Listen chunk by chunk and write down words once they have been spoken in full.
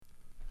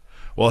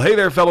Well, hey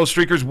there, fellow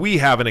streakers. We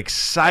have an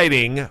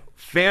exciting,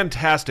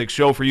 fantastic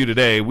show for you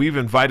today. We've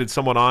invited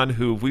someone on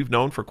who we've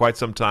known for quite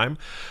some time,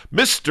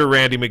 Mr.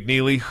 Randy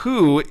McNeely,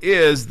 who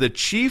is the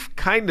Chief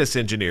Kindness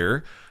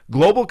Engineer,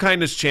 Global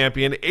Kindness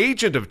Champion,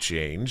 Agent of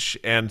Change,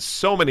 and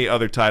so many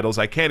other titles.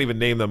 I can't even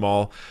name them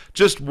all.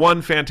 Just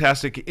one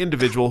fantastic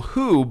individual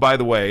who, by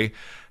the way,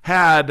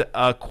 had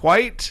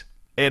quite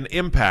an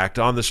impact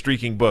on the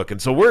streaking book.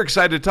 And so we're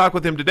excited to talk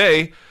with him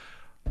today.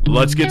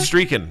 Let's get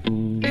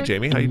streaking. Hey,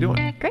 Jamie, how you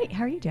doing? Great.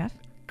 How are you, Jeff?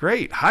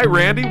 Great. Hi,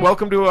 Randy.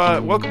 Welcome to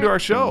our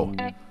show.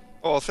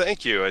 Well,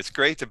 thank you. It's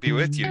great to be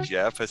with you,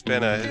 Jeff.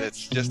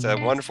 It's just a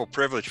wonderful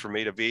privilege for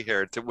me to be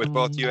here with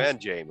both you and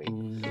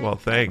Jamie. Well,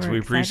 thanks. We're We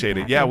excited appreciate to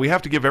it. have Yeah, you. we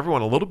have to give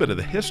everyone a little bit of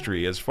the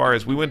history as far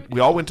as we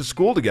all went to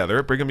school together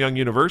at Brigham Young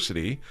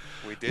University.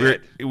 We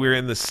did. We're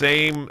in the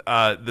same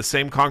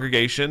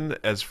congregation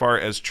as far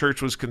as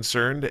church was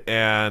concerned,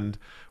 and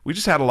we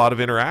just had a lot of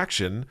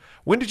interaction.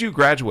 When did you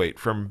graduate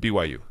from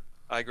BYU?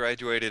 I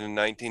graduated in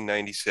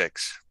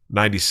 1996.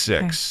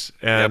 96.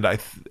 And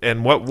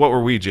and what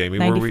were we, Jamie?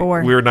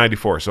 94. We were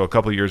 94, so a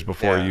couple of years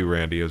before Yeah. you,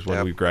 Randy, is when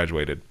Yep. we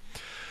graduated.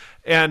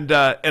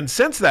 And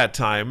since that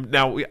time,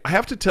 now I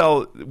have to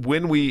tell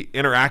when we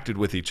interacted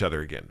with each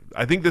other again.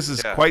 I think this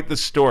is Yeah. quite the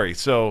story.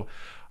 So,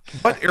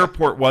 what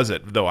airport was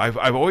it though?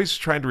 I've always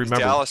tried to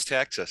remember. Dallas,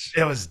 Texas.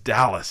 It was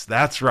Dallas.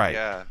 That's right.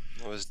 Yeah,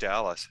 it was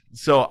Dallas.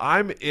 So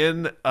I'm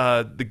in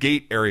the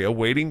gate area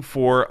waiting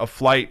for a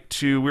flight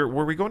to.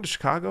 Were we going to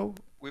Chicago?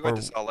 We went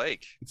Or- to Salt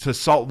Lake. To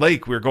Salt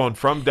Lake. We were going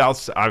from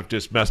Dallas. I've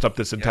just messed up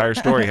this entire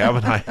story,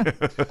 haven't I?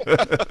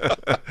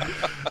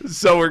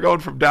 So we're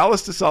going from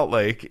Dallas to Salt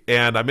Lake,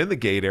 and I'm in the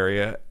gate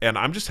area, and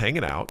I'm just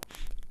hanging out,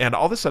 and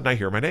all of a sudden I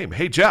hear my name.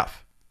 Hey,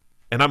 Jeff.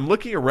 And I'm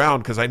looking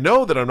around because I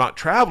know that I'm not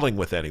traveling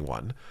with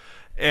anyone.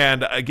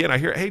 And again, I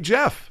hear, hey,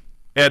 Jeff.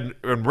 And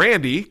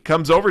Randy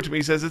comes over to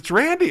me, says, it's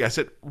Randy. I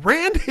said,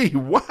 Randy,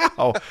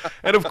 wow.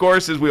 And of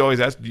course, as we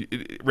always ask,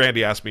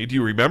 Randy asked me, do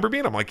you remember me?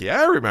 And I'm like,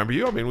 yeah, I remember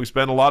you. I mean, we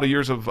spent a lot of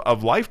years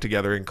of life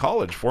together in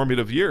college,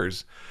 formative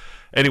years.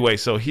 Anyway,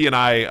 so he and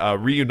I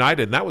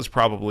reunited, and that was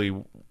probably,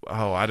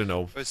 I don't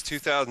know. It was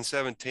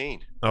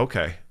 2017.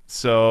 Okay.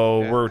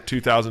 So Yeah. we're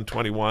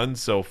 2021,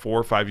 so 4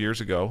 or 5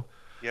 years ago.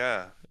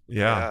 Yeah.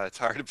 Yeah. It's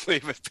hard to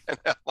believe it's been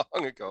that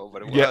long ago,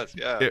 but it Yeah, was.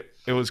 Yeah.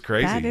 It was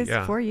crazy. That is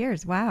yeah. 4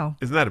 years. Wow.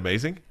 Isn't that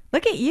amazing?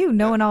 Look at you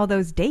knowing all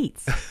those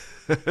dates.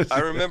 I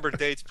remember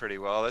dates pretty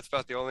well. That's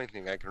about the only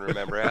thing I can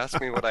remember. Ask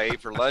me what I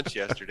ate for lunch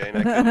yesterday, and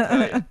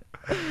I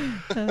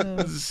couldn't tell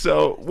you.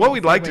 So what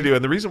we'd like to do,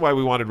 and the reason why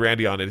we wanted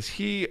Randy on it, is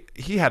he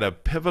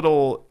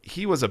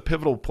was a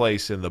pivotal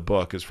place in the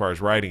book as far as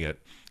writing it.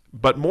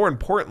 But more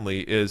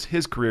importantly is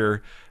his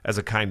career as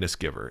a kindness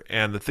giver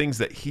and the things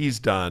that he's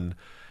done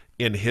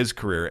in his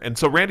career. And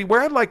so, Randy,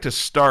 where I'd like to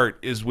start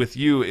is with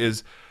you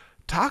is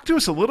talk to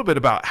us a little bit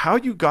about how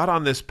you got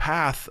on this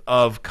path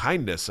of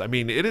kindness. I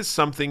mean, it is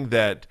something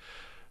that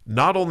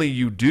not only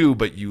you do,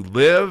 but you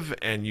live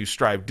and you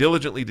strive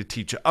diligently to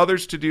teach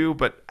others to do.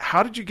 But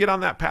how did you get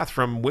on that path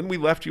from when we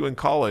left you in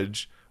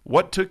college?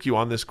 What took you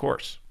on this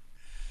course?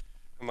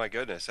 Oh my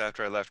goodness!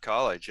 After I left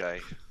college, I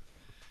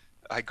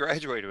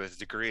graduated with a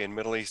degree in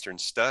Middle Eastern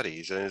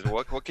Studies, and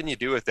what can you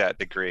do with that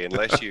degree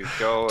unless you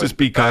go Just and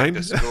be back kind?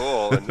 to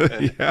school?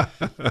 And Yeah.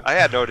 I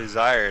had no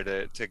desire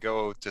to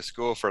go to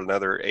school for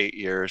another 8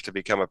 years to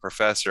become a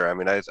professor. I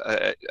mean,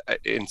 I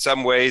in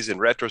some ways, in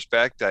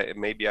retrospect,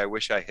 maybe I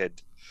wish I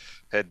had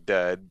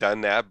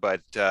done that,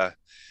 but I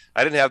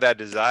didn't have that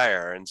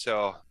desire, and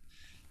so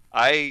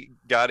I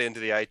got into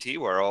the IT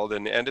world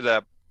and ended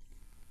up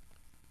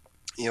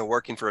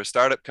working for a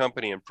startup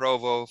company in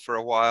Provo for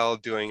a while,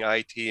 doing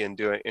IT and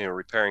doing,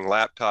 repairing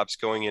laptops,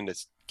 going into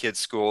kids'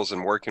 schools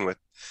and working with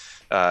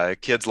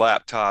kids'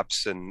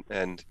 laptops.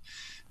 And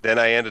then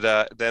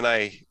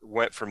I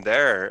went from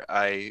there.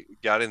 I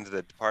got into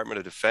the Department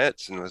of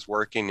Defense and was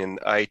working in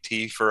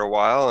IT for a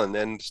while, and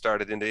then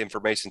started into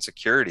information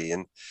security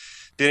and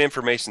did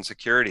information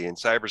security and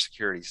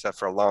cybersecurity stuff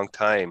for a long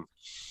time,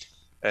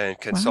 and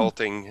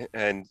consulting,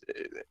 and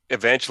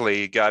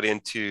eventually got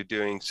into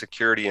doing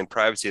security and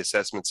privacy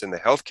assessments in the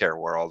healthcare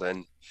world.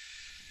 And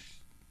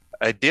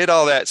I did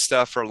all that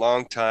stuff for a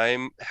long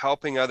time,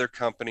 helping other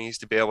companies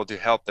to be able to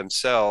help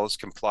themselves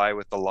comply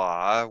with the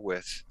law,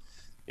 with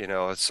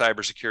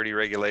cybersecurity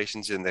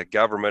regulations in the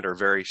government are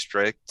very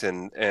strict,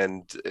 and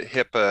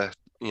HIPAA,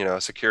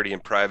 security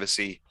and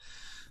privacy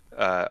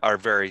are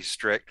very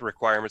strict.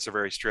 Requirements are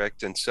very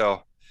strict, and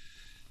so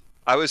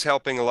I was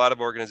helping a lot of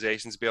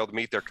organizations be able to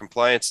meet their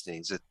compliance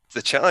needs.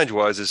 The challenge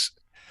is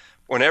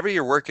whenever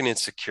you're working in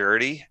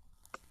security,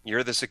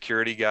 you're the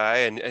security guy,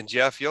 and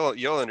Jeff,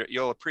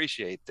 you'll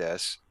appreciate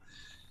this.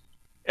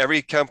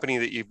 Every company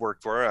that you've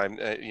worked for,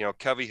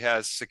 Covey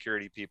has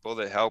security people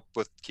that help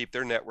with keep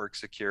their network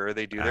secure.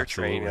 They do their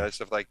training and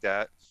stuff like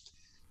that.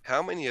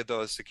 How many of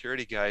those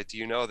security guys do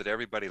you know that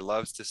everybody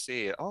loves to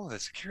see? Oh, the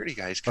security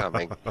guy's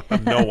coming.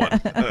 No one.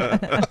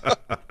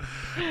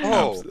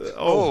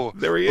 Oh,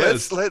 there he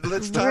is.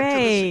 Let's talk to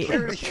the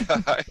security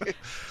guy.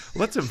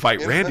 Let's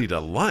invite You know? Randy to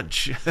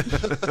lunch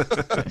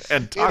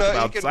and talk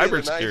about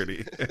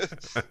cybersecurity.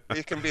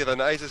 You can be the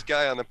nicest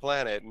guy on the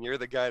planet, and you're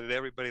the guy that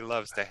everybody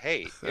loves to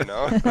hate.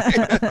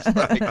 It's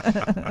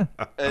like,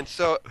 and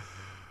so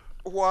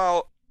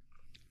while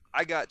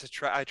I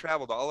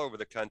traveled all over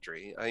the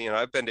country.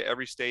 I've been to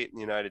every state in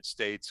the United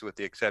States with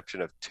the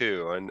exception of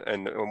two, and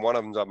one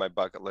of them's on my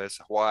bucket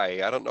list,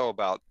 Hawaii. I don't know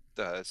about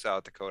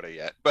South Dakota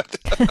yet, but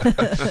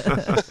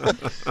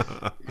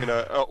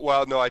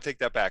well, no, I take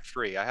that back.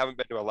 Three. I haven't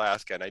been to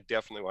Alaska, and I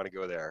definitely want to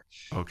go there.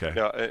 Okay.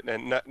 No,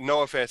 and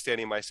no offense to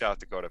any of my South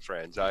Dakota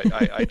friends.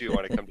 I do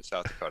want to come to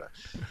South Dakota,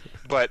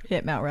 but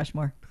Hit Mount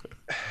Rushmore.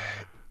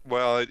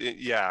 well,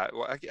 yeah.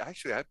 Well,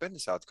 actually, I've been to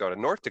South Dakota,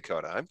 North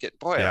Dakota.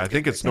 Yeah, I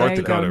think it's There North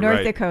you go, Dakota, North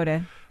right?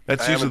 Dakota.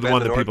 That's I usually haven't the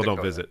one been that to people North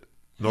don't Dakota. visit.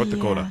 North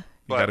Dakota. You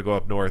But- got to go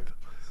up north.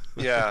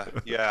 Yeah.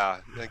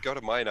 Go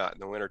to Minot in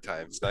the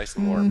wintertime. It's nice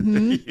and warm.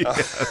 Mhm.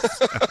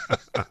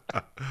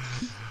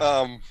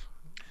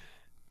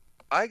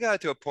 I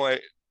got to a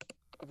point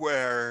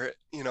where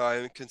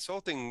I'm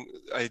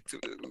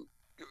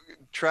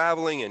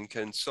traveling and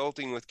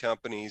consulting with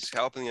companies,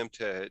 helping them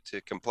to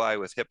comply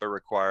with HIPAA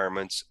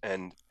requirements,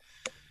 and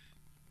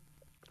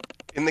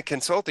in the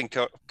consulting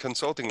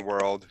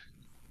world,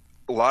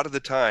 a lot of the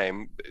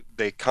time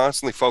they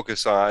constantly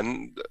focus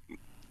on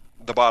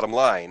the bottom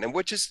line, and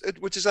which is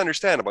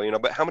understandable,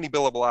 but how many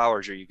billable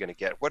hours are you going to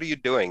get? What are you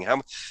doing?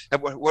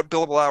 What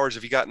billable hours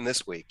have you gotten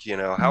this week?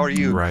 How are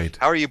you Right.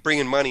 how are you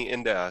bringing money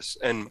into us?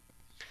 And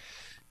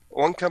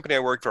one company I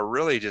worked for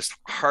really just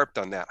harped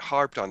on that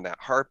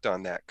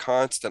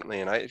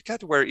constantly, and I got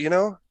to where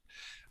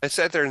I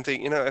sat there and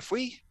think, if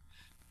we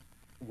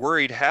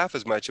worried half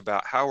as much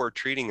about how we're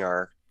treating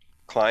our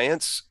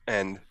clients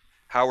and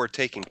how we're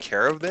taking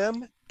care of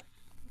them,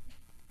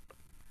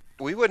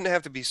 we wouldn't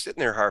have to be sitting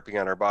there harping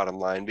on our bottom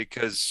line,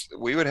 because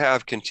we would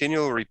have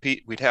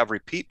we'd have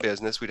repeat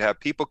business, we'd have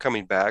people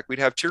coming back, we'd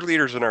have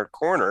cheerleaders in our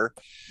corner.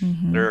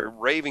 Mhm. They're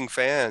raving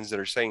fans that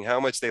are saying how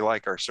much they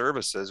like our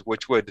services,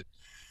 which would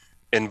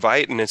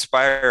invite and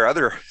inspire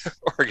other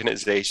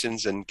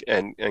organizations and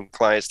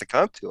clients to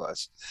come to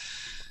us.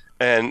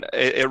 And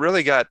it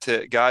really got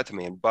to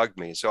me and bugged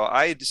me. So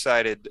I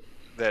decided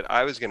that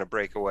I was going to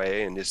break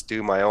away and just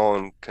do my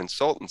own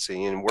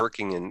consultancy and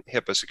working in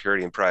HIPAA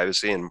security and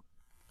privacy, and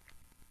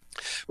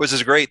which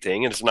is a great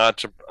thing. And it's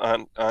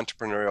an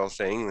entrepreneurial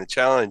thing. The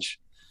challenge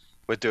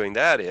with doing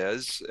that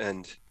is,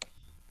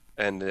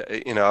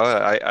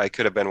 I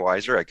could have been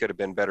wiser. I could have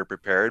been better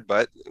prepared.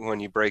 But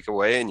when you break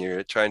away and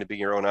you're trying to be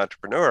your own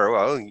entrepreneur,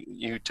 well,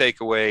 you take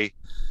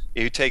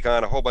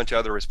on a whole bunch of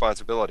other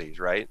responsibilities,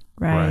 right?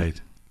 Right.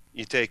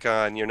 You take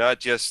on, you're not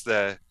just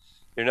the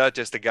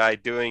guy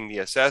doing the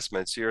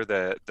assessments. You're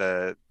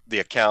the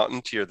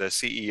accountant. You're the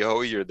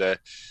CEO. You're the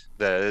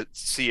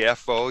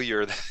CFO.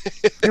 You're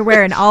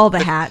wearing all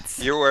the hats.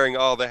 You're wearing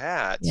all the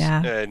hats.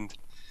 Yeah.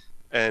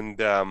 And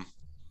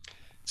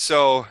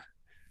so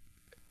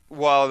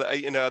while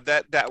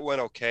that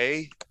went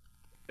okay,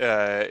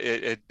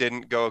 it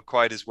didn't go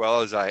quite as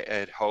well as I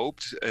had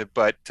hoped,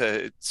 but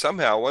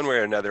somehow, one way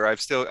or another,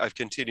 I've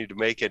continued to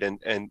make it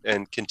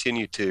and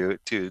continue to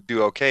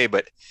do okay.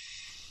 But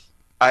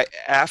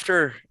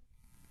after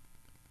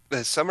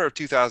the summer of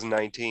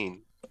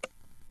 2019,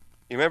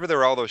 you remember there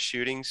were all those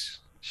shootings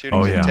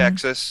Oh, yeah. in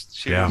Texas,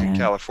 shootings in Yeah.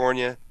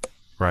 California,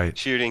 Right.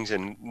 shootings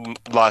in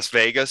Las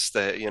Vegas,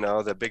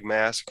 the big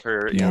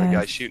massacre, the guy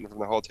Yes. shooting from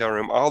the hotel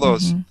room, all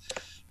Mhm.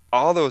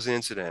 those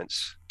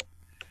incidents,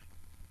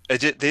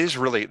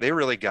 they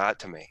really got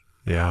to me.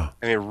 Yeah.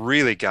 I mean, it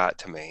really got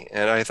to me.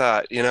 And I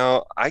thought,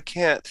 I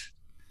can't,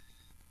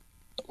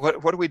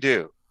 what do we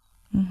do?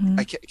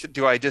 Mhm.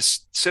 Do I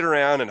just sit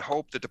around and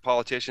hope that the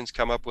politicians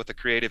come up with a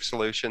creative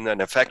solution, an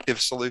effective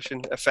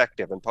solution?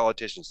 Effective and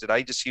politicians. Did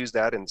I just use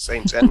that in the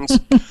same sentence?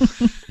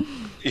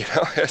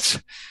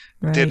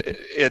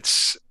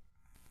 Right.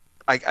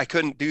 I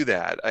couldn't do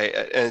that.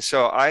 And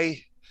so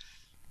I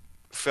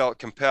felt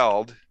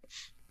compelled.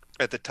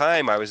 At the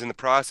time, I was in the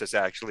process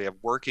actually of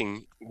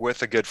working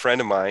with a good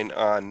friend of mine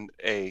on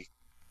a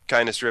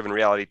kindness-driven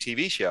reality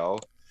TV show,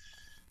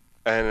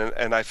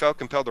 and I felt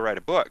compelled to write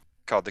a book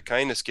called The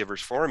Kindness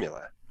Giver's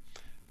Formula,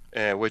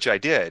 which I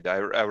did. I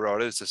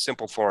wrote it. It's a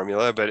simple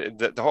formula, but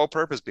the whole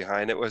purpose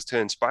behind it was to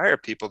inspire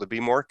people to be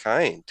more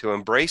kind, to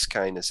embrace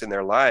kindness in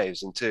their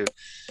lives, and to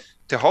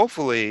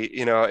hopefully,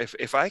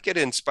 if I could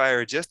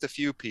inspire just a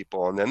few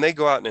people, and then they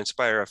go out and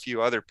inspire a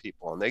few other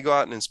people, and they go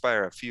out and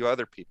inspire a few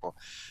other people,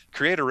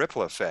 create a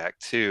ripple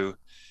effect to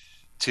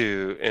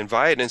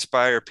invite and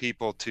inspire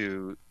people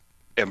to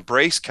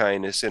embrace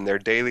kindness in their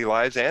daily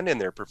lives and in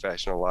their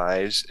professional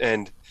lives,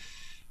 and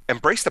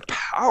embrace the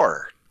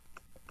power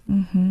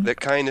Mhm. that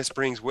kindness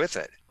brings with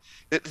it.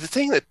 The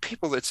thing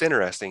that's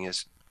interesting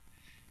is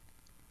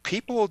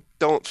people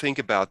don't think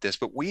about this,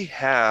 but we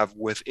have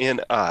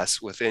within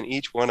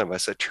each one of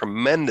us, a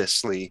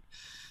tremendously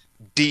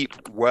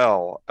deep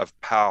well of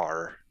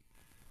power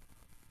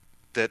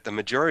that the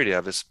majority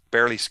of us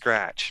barely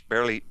scratch,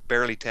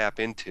 barely tap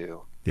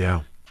into.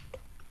 Yeah.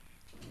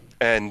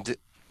 And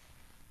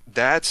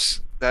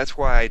that's that's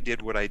why I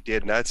did what I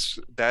did, and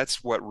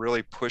that's what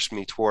really pushed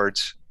me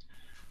towards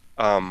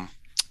um,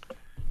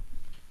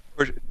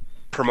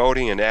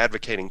 promoting and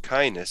advocating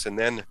kindness. And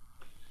then,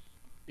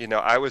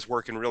 I was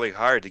working really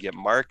hard to get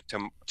Mark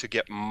to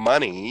get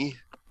money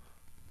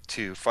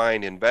to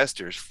find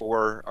investors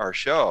for our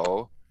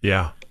show.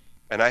 Yeah.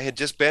 And I had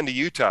just been to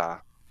Utah.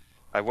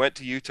 I went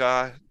to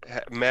Utah,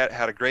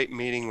 had a great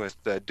meeting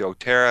with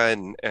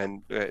doTERRA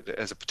and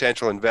as a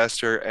potential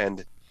investor,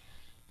 and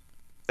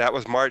that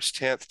was March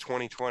 10th,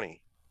 2020.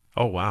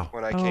 Oh, wow.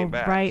 When I came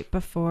back. Right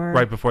before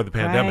the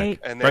pandemic.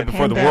 And then, right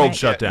before the world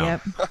shut down.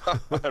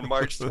 Yep. On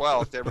March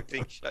 12th,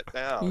 everything shut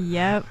down.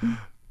 Yep.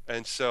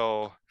 And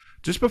so...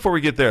 Just before we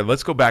get there,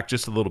 let's go back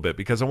just a little bit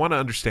because I want to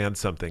understand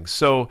something.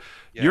 So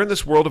you're in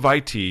this world of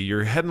IT.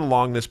 You're heading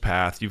along this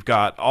path. You've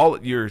got all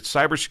your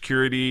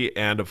cybersecurity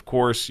and, of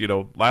course,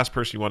 last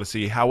person you want to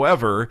see.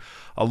 However,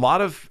 a lot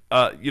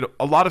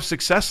of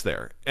success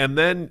there. And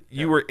then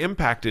you were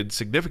impacted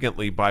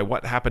significantly by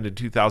what happened in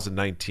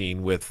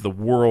 2019 with the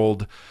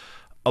world,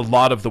 a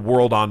lot of the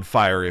world on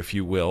fire, if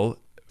you will,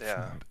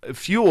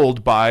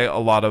 fueled by a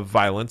lot of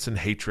violence and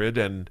hatred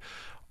and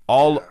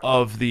all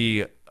of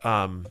the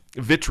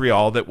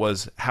vitriol that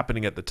was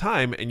happening at the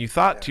time, and you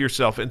thought to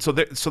yourself, and so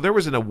there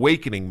was an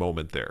awakening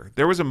moment there.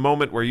 There was a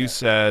moment where you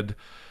said,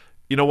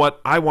 you know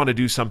what, I want to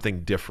do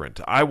something different.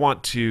 I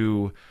want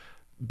to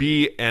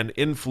be an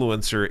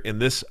influencer in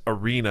this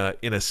arena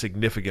in a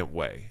significant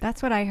way.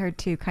 That's what I heard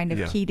too, kind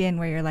of keyed in,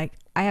 where you're like,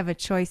 I have a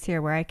choice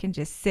here where I can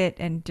just sit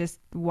and just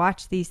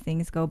watch these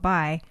things go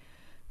by,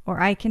 or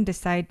I can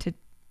decide to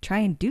try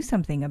and do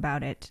something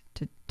about it,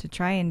 to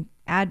try and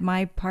add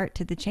my part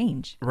to the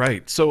change.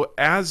 Right. So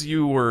as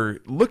you were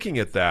looking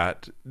at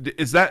that,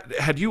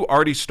 had you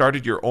already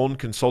started your own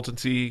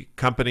consultancy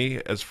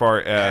company as far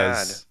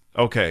as...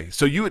 Okay.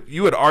 So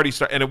you had already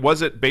started, and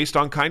was it based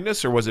on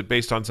kindness or was it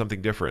based on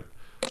something different?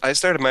 I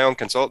started my own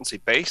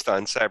consultancy based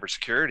on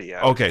cybersecurity.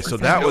 Okay. So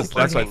that's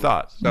what I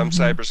thought. Some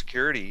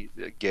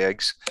cybersecurity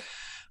gigs,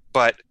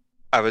 but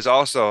I was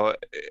also,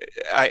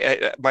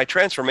 my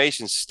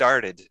transformation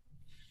started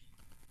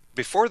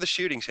before the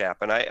shootings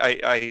happened.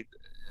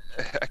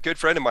 A good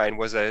friend of mine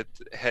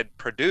had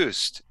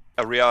produced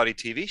a reality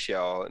TV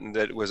show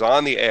that was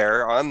on the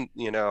air on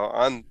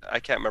I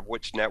can't remember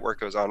which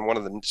network it was on, one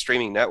of the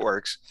streaming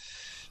networks.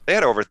 They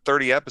had over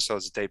 30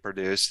 episodes that they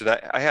produced, and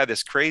I had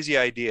this crazy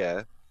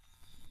idea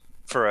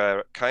for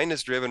a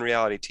kindness-driven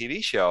reality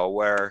TV show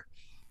where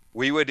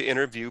we would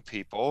interview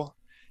people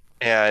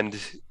and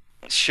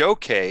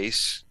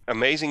showcase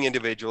amazing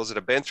individuals that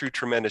have been through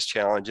tremendous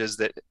challenges,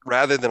 that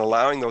rather than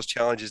allowing those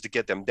challenges to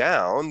get them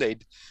down,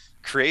 they'd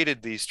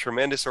created these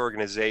tremendous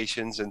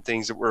organizations and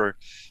things that were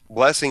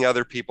blessing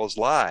other people's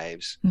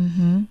lives.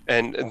 Mm-hmm.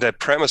 And the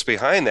premise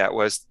behind that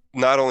was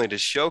not only to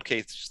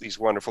showcase these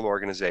wonderful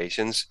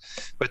organizations,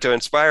 but to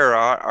inspire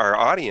our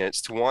audience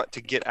to want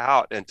to get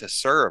out and to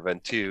serve,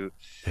 and to,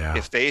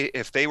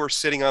 if they were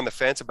sitting on the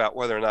fence about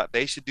whether or not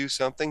they should do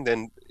something,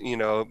 then,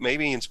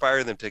 maybe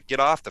inspire them to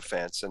get off the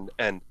fence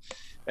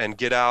and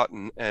get out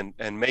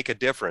and make a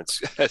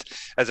difference.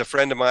 As a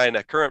friend of mine,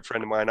 a current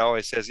friend of mine,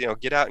 always says,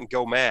 get out and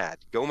go mad,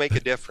 go make a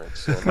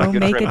difference. Go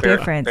make a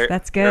difference.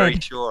 That's good. Very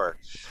sure.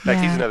 In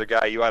fact, he's another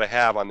guy you ought to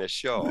have on this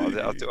show.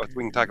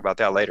 We can talk about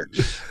that later.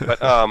 But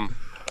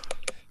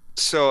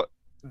so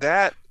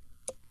that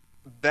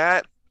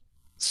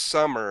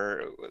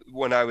summer,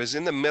 when I was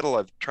in the middle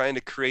of trying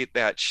to create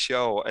that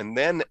show, and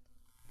then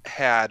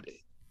had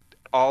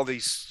all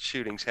these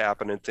shootings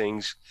happen and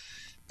things,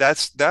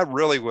 that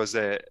really was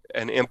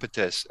an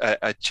impetus,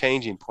 a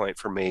changing point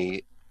for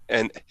me.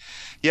 And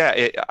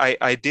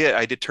I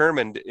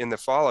determined in the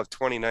fall of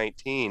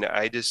 2019,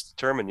 I just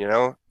determined,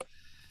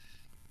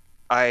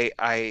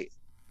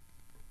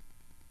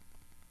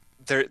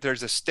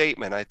 there's a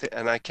statement,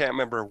 and I can't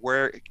remember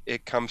where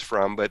it comes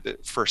from,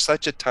 but for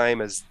such a time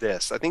as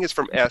this, I think it's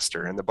from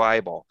Esther in the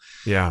Bible.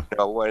 Yeah.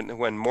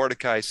 When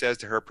Mordecai says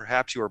to her,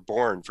 perhaps you were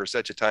born for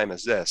such a time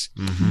as this.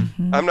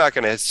 Mm-hmm. I'm not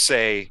going to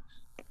say,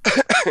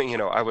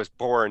 I was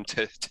born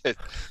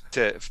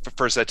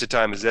for such a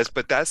time as this,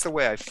 but that's the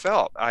way I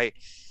felt. I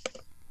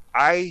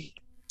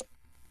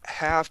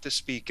have to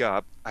speak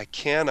up. I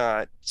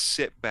cannot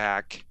sit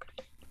back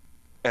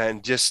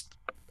and just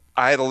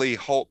idly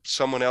hope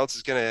someone else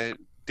is going to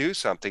do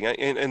something.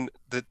 And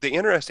the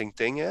interesting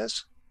thing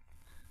is,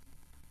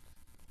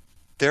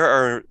 there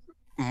are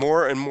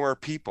more and more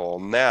people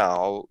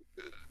now,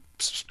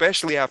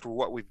 especially after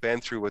what we've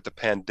been through with the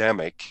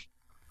pandemic,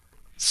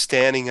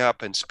 standing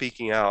up and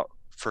speaking out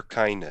for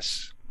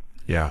kindness.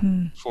 Yeah.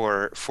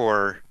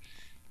 For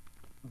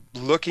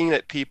looking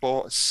at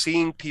people,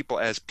 seeing people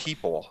as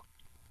people.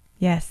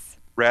 Yes.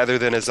 Rather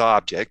than as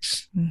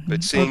objects,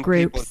 but seeing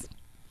people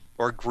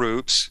or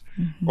groups,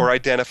 or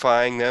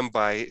identifying them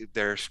by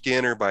their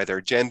skin or by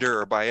their gender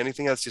or by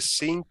anything else, just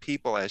seeing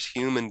people as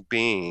human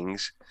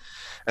beings,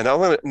 and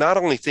not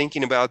only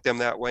thinking about them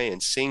that way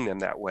and seeing them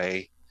that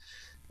way,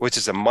 which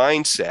is a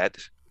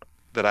mindset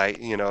that I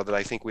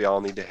think we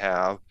all need to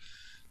have,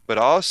 but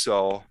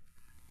also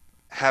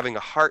having a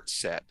heart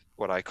set,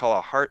 what I call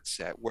a heart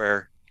set,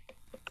 where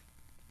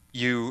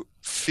you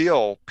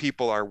feel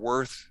people are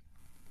worth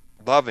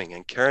loving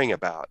and caring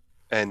about,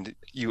 and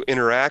you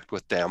interact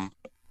with them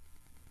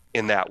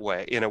in that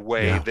way, in a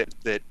way Yeah.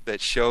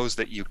 that shows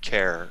that you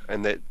care,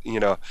 and that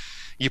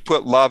you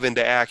put love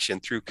into action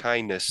through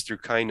kindness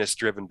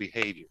driven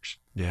behaviors.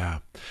 Yeah.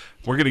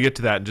 We're going to get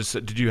to that. And just,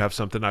 did you have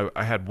something?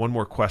 I had one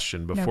more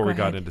question No, before go we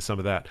got ahead. into some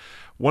of that.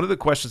 One of the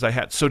questions I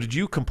had, so did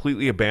you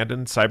completely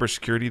abandon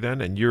cybersecurity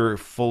then, and you're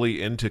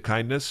fully into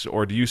kindness,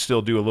 or do you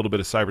still do a little bit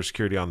of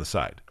cybersecurity on the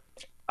side?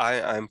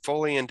 I'm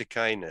fully into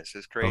kindness,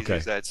 as crazy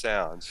as Okay. that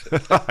sounds.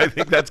 I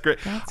think that's great.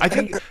 That's I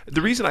great. think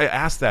the reason I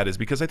asked that is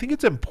because I think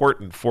it's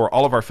important for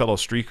all of our fellow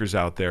streakers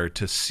out there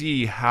to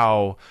see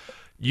how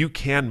you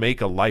can make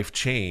a life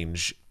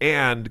change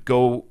and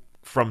go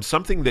from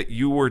something that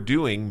you were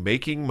doing,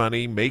 making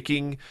money,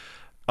 making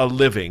a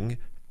living,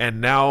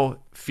 and now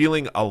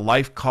feeling a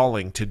life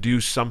calling to do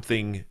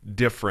something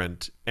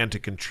different and to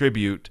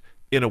contribute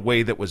in a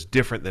way that was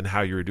different than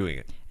how you were doing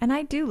it. And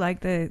I do like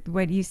the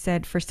what you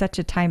said, for such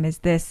a time as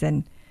this,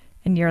 and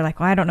you're like,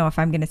 well, I don't know if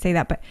I'm going to say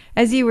that, but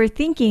as you were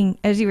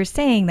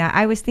saying that,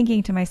 I was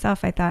thinking to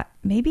myself, I thought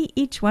maybe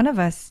each one of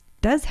us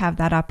does have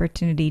that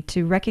opportunity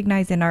to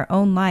recognize in our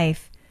own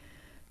life,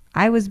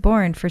 I was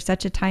born for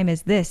such a time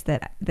as this,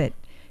 that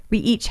we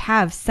each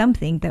have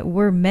something that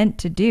we're meant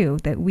to do,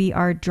 that we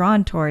are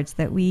drawn towards,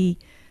 that we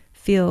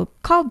feel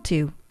called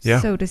to, Yeah,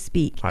 so to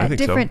speak, I at think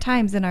so. different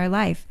times in our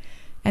life.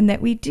 And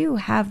that we do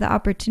have the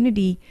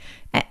opportunity,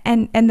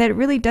 and that it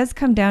really does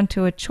come down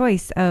to a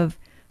choice of,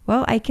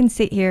 well, I can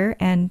sit here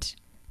and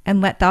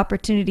let the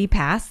opportunity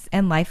pass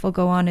and life will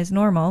go on as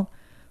normal,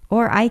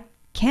 or I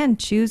can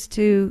choose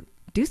to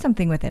do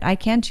something with it. I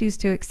can choose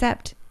to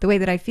accept the way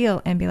that I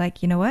feel and be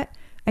like, you know what?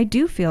 I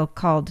do feel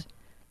called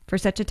for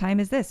such a time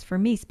as this, for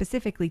me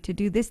specifically, to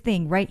do this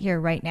thing right here,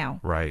 right now.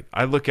 Right.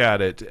 I look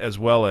at it as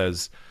well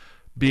as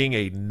being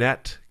a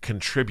net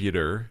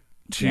contributor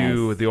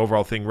to Yes. the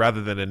overall thing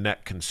rather than a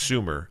net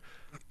consumer.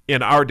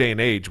 In our day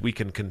and age, we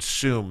can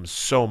consume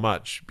so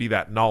much, be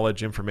that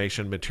knowledge,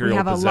 information, We material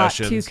have a lot to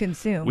possessions.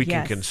 consume. We can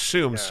Yes.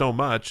 consume Yeah. so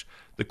much.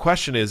 The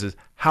question is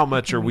how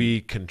much are we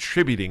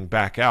contributing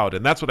back out?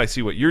 And that's what I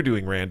see what you're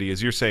doing, Randy,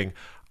 is you're saying,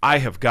 I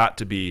have got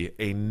to be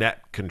a net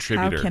How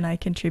contributor. can I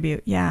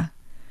contribute? Yeah.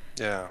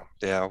 Yeah,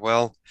 yeah.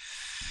 Well,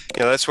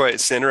 that's why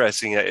it's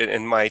interesting.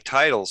 And my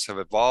titles have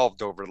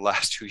evolved over the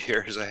last 2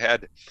 years. I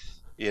had,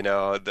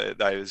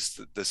 I was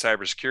the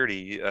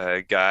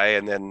cybersecurity guy,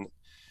 and then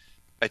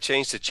I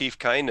changed to Chief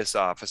Kindness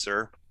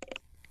Officer.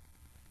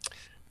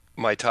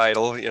 My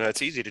title,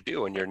 it's easy to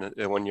do when you're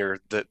the when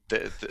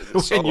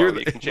solo. you're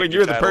You can when change your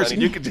you're the title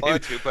person, you can anytime you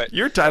want to, but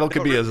your title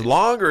could be as really,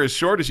 long or as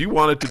short as you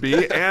want it to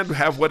be, and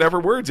have whatever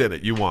words in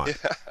it you want.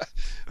 yeah.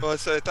 Well,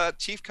 so I thought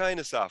Chief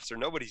Kindness Officer.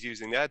 Nobody's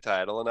using that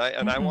title, and I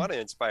Mm-mm. want to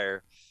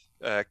inspire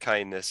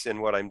kindness in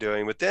what I'm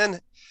doing. But then,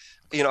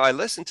 I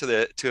listen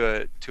to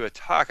a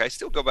talk. I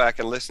still go back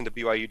and listen to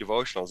BYU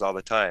devotionals all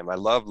the time. I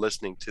love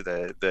listening to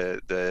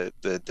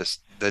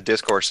the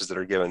discourses that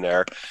are given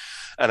there.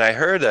 And I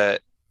heard a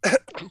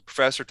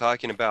professor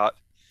talking about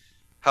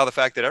how the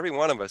fact that every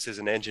one of us is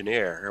an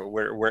engineer.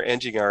 We're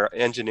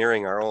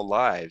engineering our own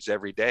lives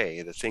every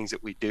day. The things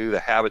that we do, the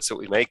habits that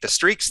we make, the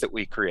streaks that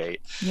we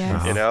create. You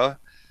Uh-huh. Yes. know.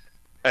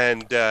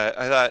 And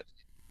I thought,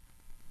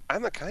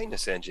 I'm a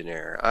kindness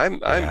engineer.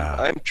 Yeah.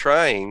 I'm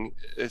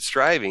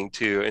striving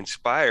to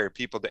inspire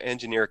people to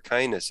engineer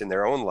kindness in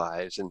their own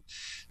lives and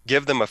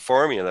give them a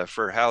formula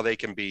for how they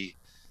can be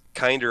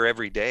kinder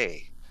every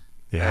day.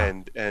 Yeah.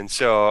 And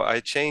so I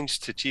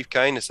changed to Chief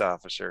Kindness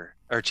Officer,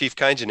 or Kindness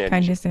Chief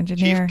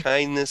engineer.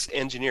 Kindness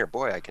Engineer.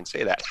 Boy, I can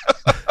say that.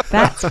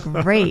 That's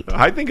great.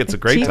 I think it's a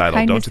great Chief title,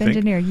 Kindness don't you think?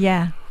 Engineer.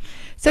 Yeah.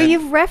 So And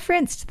you've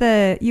referenced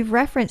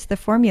the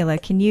formula.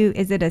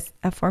 Is it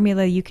a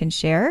formula you can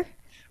share?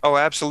 oh,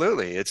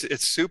 absolutely.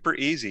 It's super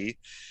easy.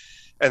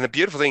 And the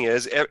beautiful thing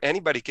is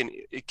anybody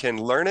can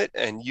learn it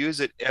and use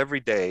it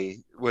every day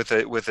with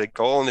a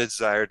goal and a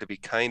desire to be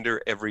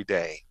kinder every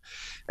day.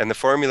 And the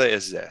formula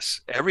is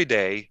this: every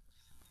day,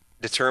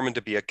 determined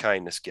to be a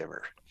kindness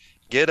giver.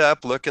 Get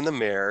up, look in the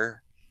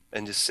mirror,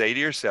 and just say to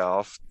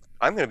yourself,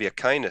 I'm going to be a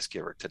kindness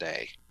giver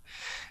today.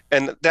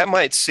 And that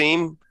might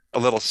seem a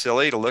little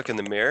silly to look in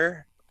the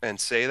mirror and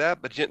say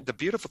that, but the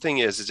beautiful thing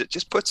is it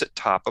just puts it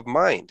top of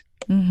mind.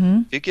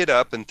 Mm-hmm. If you get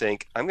up and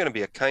think, I'm going to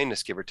be a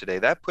kindness giver today,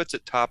 that puts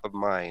it top of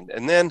mind.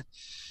 And then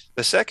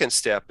the second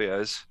step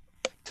is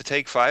to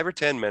take 5 or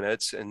 10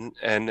 minutes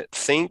and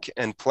think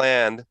and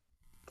plan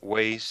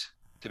ways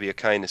to be a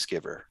kindness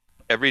giver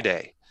every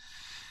day.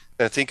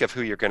 And think of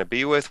who you're going to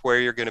be with, where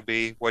you're going to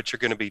be, what you're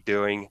going to be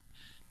doing,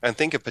 and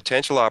think of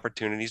potential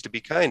opportunities to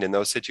be kind in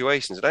those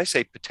situations. And I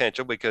say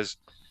potential because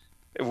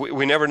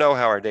we never know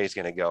how our day is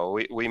going to go.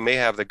 We may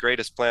have the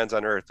greatest plans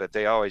on earth, but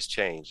they always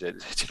change.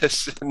 It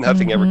just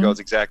nothing ever Mm-hmm. goes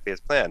exactly as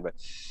planned. But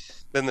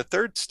then the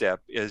third step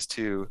is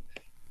to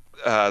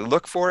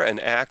look for and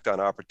act on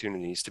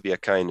opportunities to be a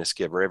kindness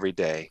giver every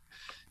day.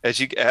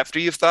 After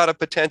you've thought of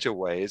potential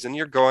ways and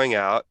you're going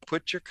out,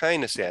 put your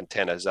kindness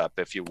antennas up,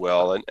 if you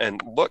will,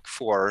 and look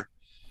for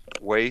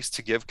ways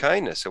to give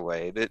kindness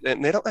away.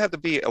 And they don't have to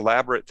be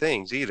elaborate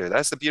things either.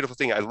 That's the beautiful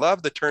thing. I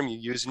love the term you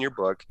use in your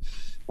book,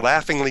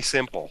 laughingly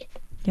simple.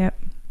 Yep.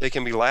 They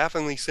can be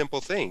laughingly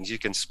simple things. You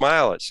can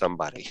smile at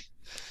somebody.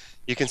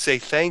 You can say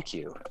thank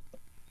you.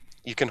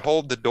 You can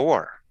hold the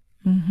door.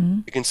 Mm-hmm.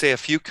 You can say a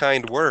few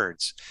kind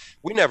words.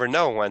 We never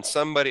know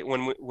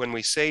when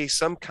we say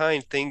some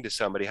kind thing to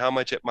somebody, how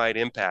much it might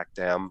impact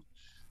them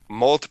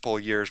multiple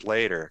years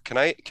later. Can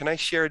I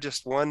share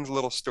just one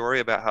little story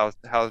about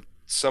how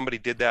somebody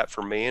did that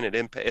for me, and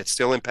it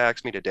still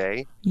impacts me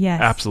today? Yes.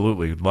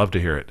 Absolutely. Love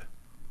to hear it.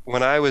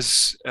 When I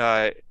was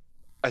a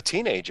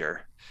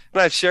teenager,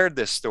 and I've shared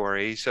this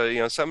story,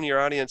 so some in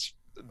your audience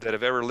that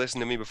have ever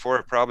listened to me before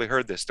have probably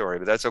heard this story,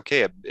 but that's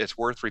okay. It's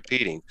worth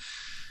repeating.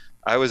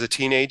 I was a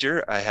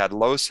teenager. I had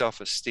low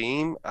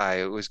self-esteem.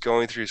 I was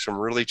going through some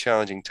really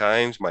challenging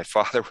times. My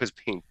father was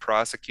being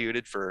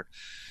prosecuted for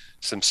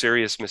some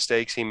serious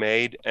mistakes he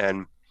made.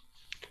 And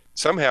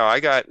somehow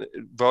I got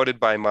voted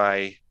by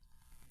my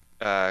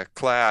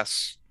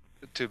class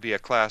to be a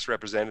class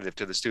representative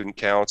to the student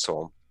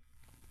council.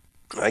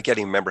 I can't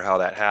even remember how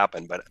that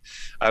happened, but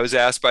I was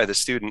asked by the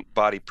student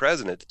body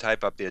president to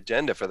type up the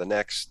agenda for the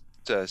next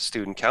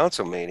student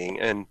council meeting.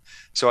 And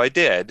so I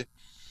did.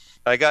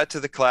 I got to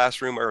the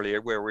classroom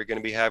earlier where we're going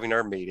to be having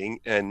our meeting,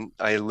 and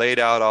I laid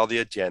out all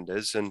the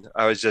agendas, and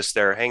I was just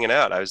there hanging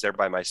out. I was there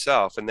by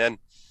myself. And then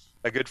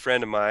a good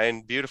friend of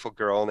mine, beautiful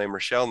girl named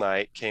Rochelle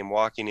Knight, came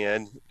walking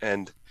in,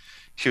 and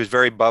she was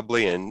very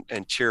bubbly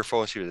and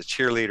cheerful. She was a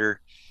cheerleader,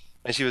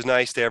 and she was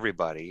nice to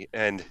everybody.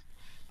 And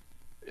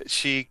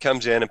she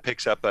comes in and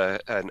picks up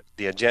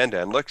the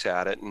agenda and looks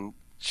at it, and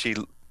she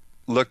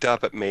looked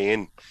up at me,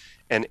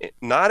 and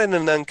not in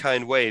an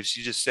unkind way.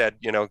 She just said,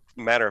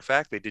 matter of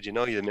factly, did you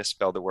know you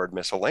misspelled the word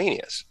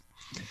miscellaneous?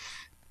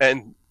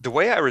 And the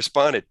way I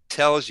responded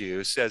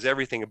says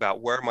everything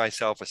about where my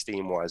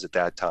self-esteem was at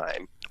that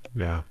time.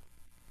 Yeah.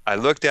 I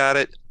looked at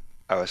it.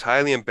 I was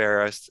highly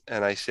embarrassed,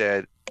 and I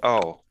said,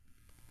 "Oh,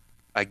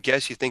 I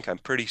guess you think I'm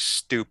pretty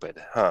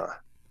stupid, huh?"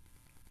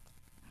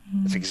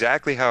 That's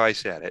exactly how I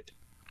said it.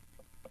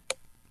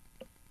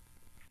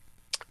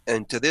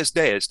 And to this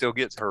day,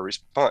 her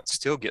response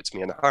still gets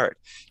me in the heart.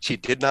 She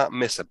did not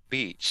miss a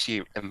beat.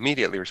 She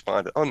immediately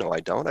responded, "Oh, no, I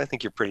don't. I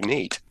think you're pretty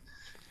neat."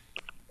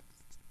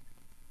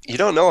 You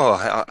don't know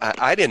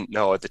I didn't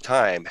know at the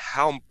time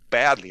how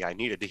badly I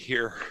needed to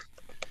hear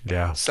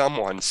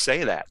someone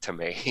say that to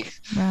me.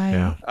 Right.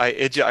 Yeah.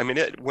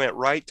 It went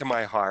right to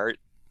my heart.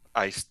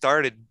 I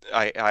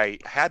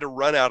had to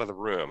run out of the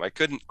room. I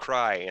couldn't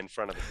cry in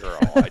front of the girl.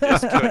 I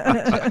just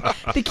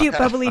couldn't. The cute,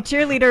 bubbly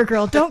cheerleader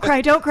girl. Don't cry,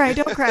 don't cry,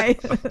 don't cry.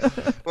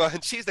 Well,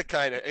 and she's the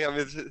kind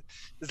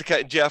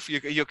of, Jeff,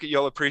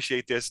 you'll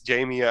appreciate this.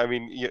 Jamie,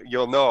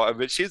 you'll know,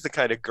 but she's the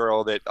kind of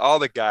girl that all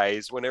the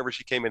guys, whenever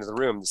she came into the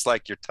room, it's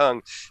like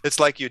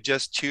you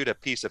just chewed a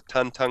piece of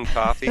tongue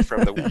coffee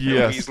from the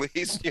Yes.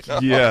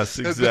 Weasleys. Yes,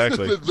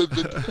 exactly.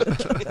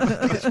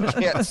 You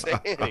can't say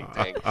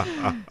anything.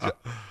 So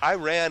I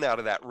ran out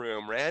of that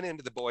room, ran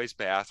into the boys'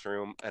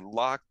 bathroom, and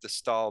locked the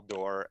stall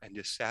door, and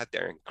just sat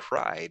there and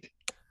cried.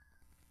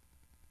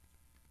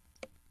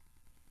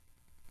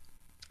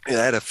 And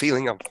I had a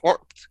feeling of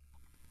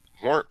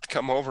warmth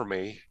come over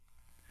me,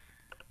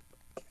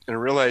 and I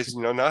realized,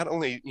 not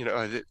only,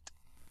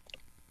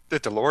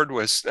 that the Lord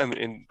was,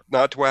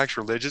 not to wax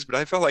religious, but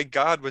I felt like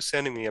God was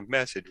sending me a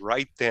message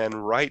right then,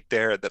 right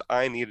there, that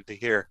I needed to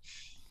hear.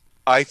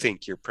 I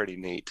think you're pretty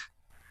neat.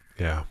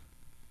 Yeah.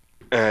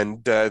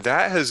 And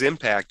that has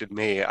impacted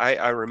me.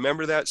 I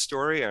remember that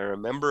story. I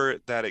remember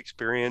that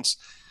experience.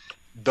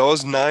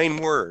 Those 9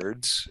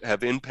 words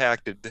have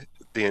impacted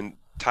the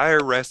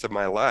entire rest of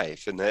my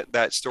life. And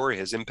that story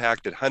has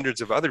impacted hundreds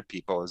of other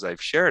people as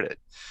I've shared it,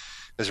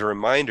 as a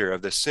reminder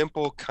of the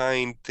simple,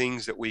 kind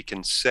things that we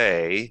can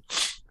say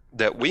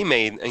that we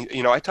made.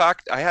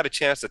 I had a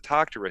chance to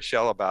talk to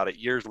Rochelle about it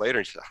years later,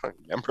 and she said, "I don't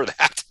remember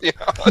that." Yeah.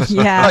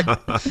 I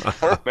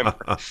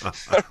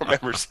don't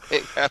remember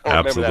saying that.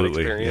 I don't remember that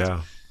experience.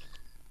 Yeah.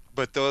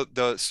 But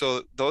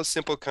so those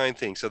simple, kind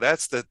things. So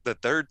that's the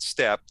third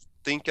step.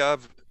 Think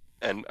of,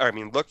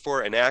 look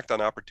for and act on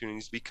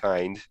opportunities to be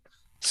kind.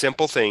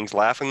 Simple things,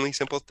 laughingly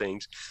simple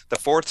things. The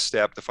fourth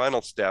step, the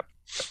final step,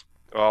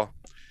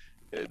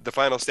 the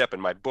final step in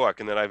my book,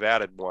 and then I've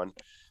added one,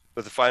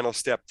 but the final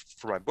step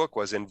for my book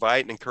was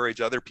invite and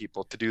encourage other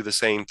people to do the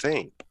same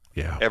thing.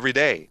 Yeah. Every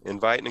day,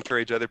 invite and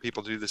encourage other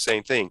people to do the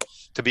same thing,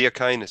 to be a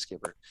kindness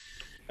giver.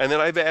 And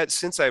then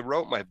since I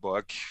wrote my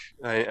book,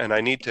 and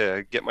I need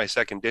to get my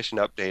second edition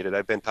updated.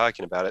 I've been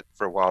talking about it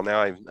for a while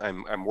now.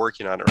 I'm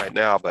working on it right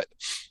now. But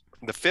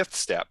the fifth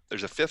step,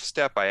 there's a fifth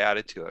step I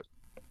added to it.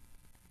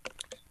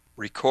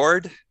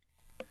 Record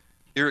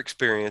your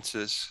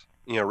experiences.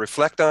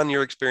 Reflect on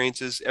your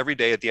experiences every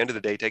day. At the end of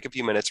the day, take a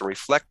few minutes and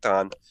reflect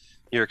on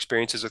your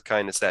experiences with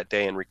kindness that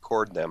day and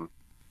record them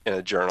in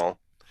a journal.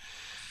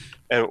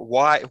 And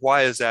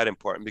why is that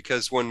important?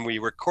 Because when we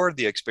record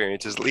the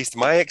experiences, at least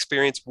my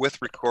experience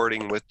with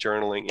recording, with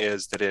journaling,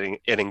 is that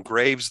it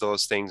engraves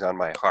those things on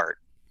my heart.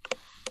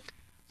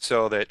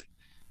 So that,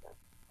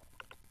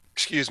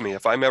 excuse me,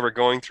 if I'm ever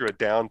going through a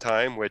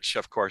downtime, which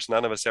of course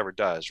none of us ever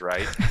does,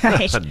 right?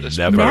 Right.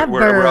 Never.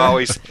 We're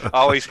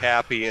always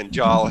happy and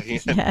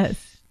jolly.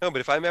 Yes. No, but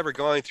if I'm ever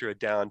going through a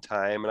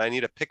downtime and I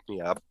need a pick me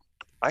up,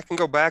 I can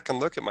go back and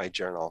look at my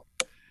journal.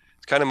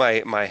 It's kind of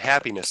my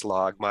happiness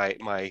log,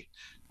 my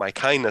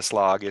kindness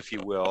log, if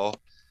you will,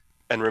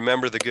 and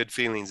remember the good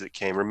feelings that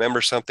came.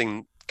 Remember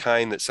something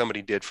kind that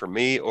somebody did for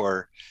me,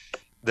 or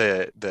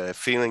the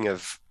feeling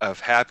of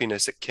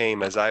happiness that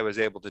came as I was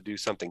able to do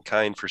something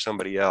kind for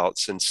somebody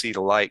else and see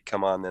the light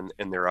come on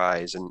in their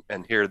eyes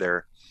and hear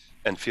their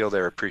and feel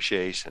their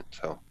appreciation.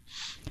 So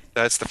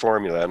that's the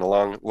formula in a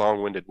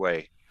long-winded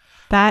way.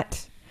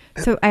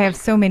 So I have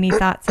so many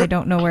thoughts. I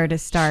don't know where to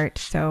start.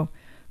 So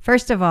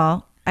first of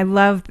all, I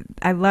love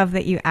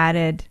that you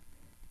added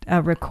a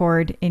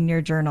record in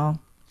your journal,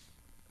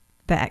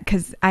 that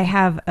because I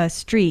have a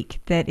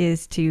streak that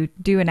is to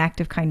do an act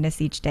of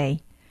kindness each day.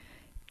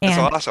 That's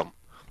awesome.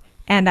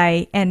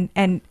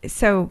 And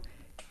so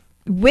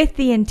with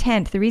the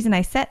intent, the reason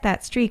I set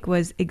that streak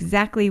was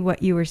exactly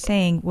what you were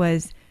saying,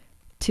 was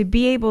to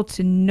be able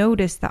to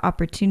notice the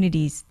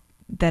opportunities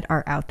that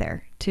are out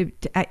there.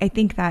 I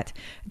think that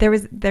there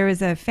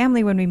was a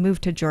family when we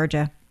moved to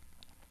Georgia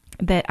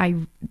that I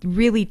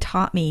really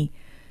taught me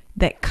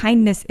that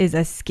kindness is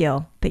a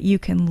skill that you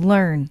can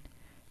learn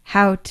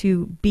how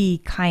to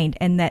be kind.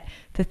 And that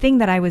the thing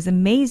that I was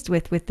amazed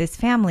with this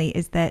family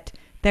is that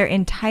their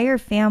entire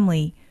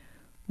family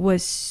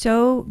was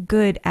so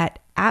good at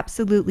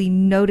absolutely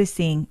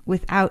noticing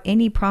without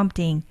any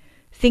prompting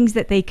things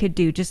that they could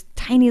do, just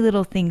tiny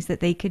little things that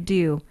they could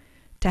do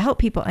to help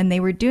people. And they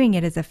were doing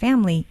it as a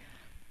family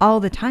all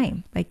the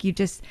time. Like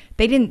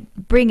they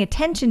didn't bring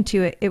attention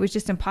to it. It was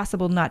just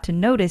impossible not to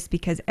notice,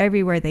 because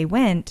everywhere they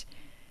went,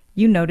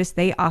 you noticed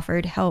they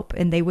offered help,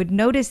 and they would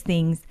notice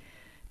things.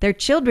 Their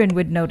children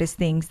would notice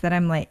things that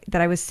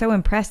I was so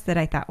impressed that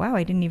I thought, wow,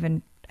 I didn't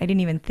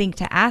even think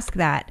to ask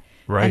that.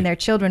 Right. And their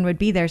children would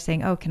be there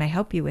saying, oh, can I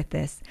help you with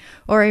this?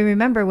 Or I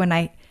remember when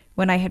I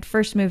had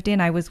first moved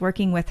in, I was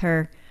working with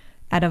her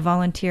at a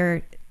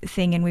volunteer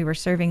thing, and we were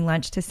serving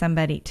lunch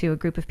to a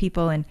group of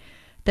people, and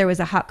there was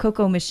a hot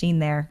cocoa machine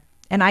there.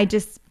 And I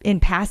just, in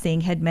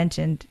passing, had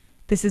mentioned,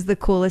 this is the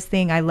coolest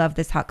thing. I love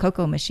this hot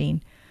cocoa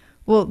machine.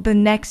 Well, the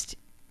next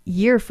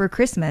year for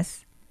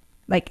Christmas,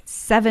 like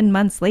 7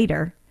 months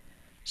later,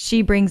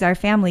 she brings our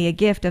family a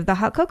gift of the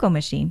hot cocoa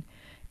machine.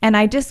 And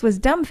I just was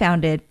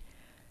dumbfounded,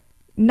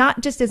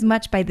 not just as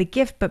much by the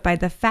gift, but by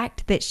the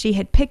fact that she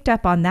had picked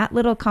up on that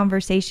little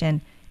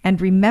conversation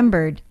and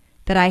remembered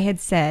that I had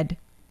said,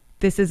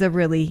 this is a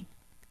really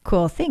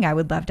cool thing. I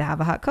would love to have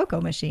a hot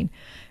cocoa machine.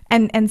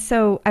 And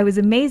so I was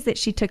amazed that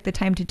she took the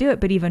time to do it,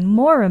 but even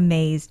more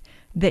amazed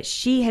that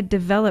she had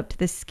developed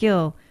the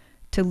skill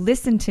to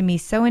listen to me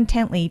so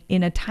intently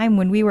in a time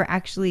when we were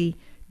actually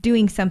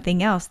doing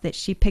something else, that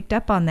she picked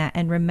up on that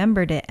and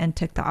remembered it and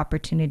took the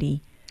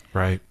opportunity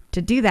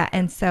to do that.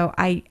 And so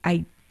I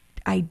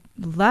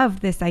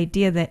love this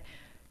idea that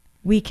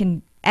we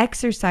can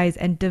exercise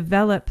and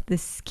develop the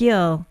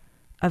skill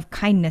of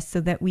kindness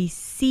so that we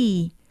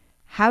see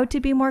how to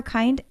be more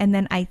kind. And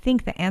then I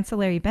think the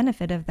ancillary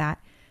benefit of that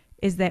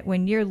is that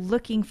when you're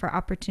looking for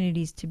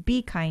opportunities to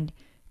be kind,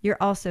 you're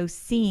also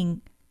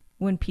seeing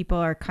when people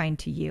are kind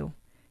to you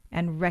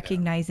and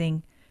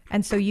recognizing.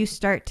 And so you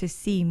start to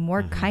see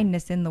more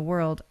kindness in the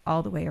world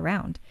all the way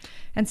around.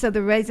 And so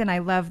the reason I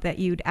love that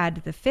you'd add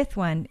the fifth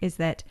one is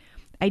that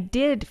I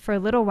did for a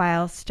little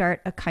while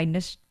start a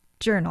kindness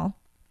journal.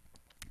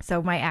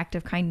 So my act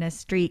of kindness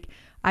streak,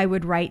 I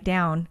would write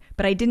down,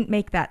 but I didn't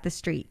make that the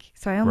streak.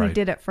 So I only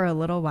did it for a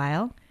little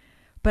while.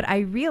 But I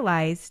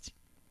realized,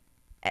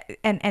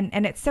 and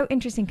it's so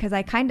interesting because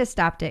I kind of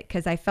stopped it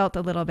because I felt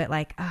a little bit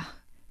like,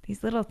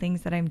 these little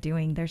things that I'm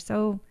doing, they're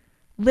so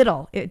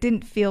little. It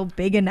didn't feel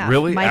big enough.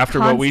 Really? My After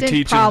what we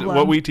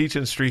teach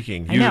in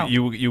streaking, I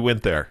you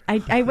went there.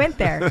 I went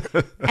there.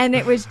 And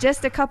it was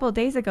just a couple of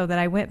days ago that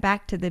I went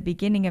back to the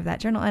beginning of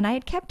that journal, and I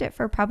had kept it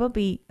for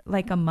probably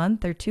like a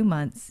month or 2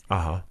 months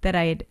that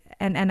I had,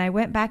 and I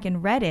went back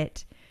and read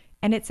it.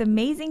 And it's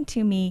amazing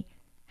to me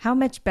how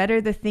much better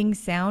the things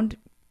sound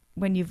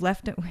when you've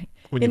left them.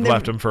 When you've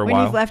left them for a while.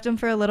 When you've left them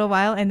for a little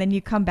while and then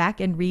you come back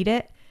and read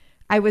it.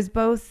 I was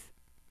both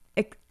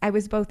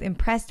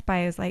impressed by,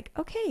 I was like,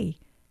 okay,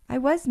 I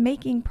was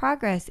making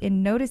progress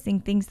in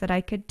noticing things that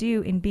I could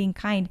do in being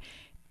kind.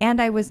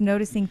 And I was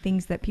noticing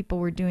things that people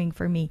were doing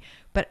for me.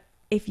 But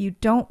if you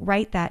don't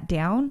write that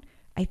down,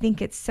 I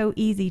think it's so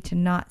easy to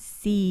not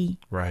see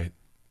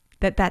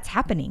that that's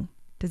happening.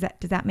 Does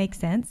that make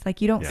sense? Like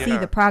you don't see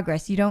the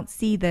progress. You don't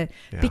see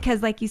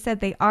because like you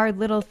said, they are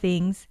little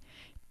things.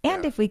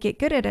 And if we get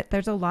good at it,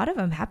 there's a lot of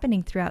them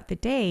happening throughout the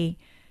day.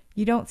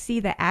 You don't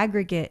see the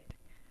aggregate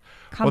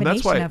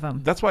combination of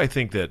them. That's why I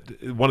think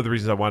that one of the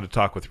reasons I wanted to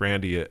talk with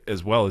Randy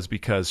as well is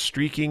because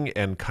streaking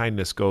and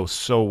kindness go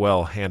so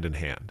well hand in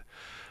hand.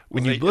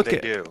 When you look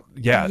at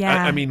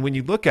I mean, when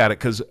you look at it,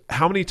 because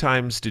how many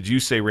times did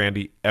you say,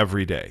 Randy,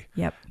 every day?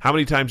 Yep. How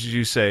many times did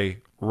you say,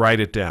 write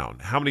it down.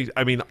 How many?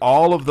 I mean,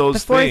 all of those The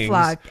fourth things.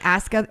 law: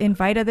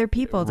 invite other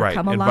people to Right,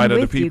 come along invite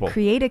other with you. people.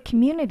 Create a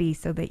community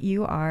so that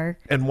you are.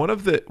 And one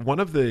of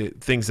the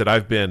things that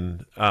I've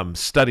been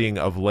studying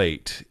of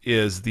late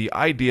is the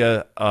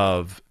idea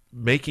of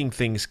making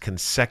things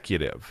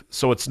consecutive.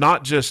 So it's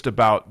not just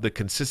about the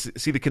consistency.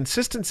 See, the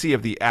consistency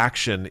of the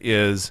action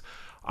is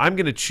I'm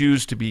going to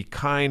choose to be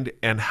kind,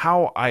 and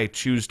how I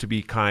choose to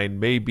be kind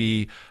may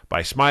be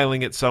by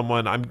smiling at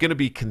someone. I'm going to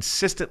be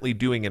consistently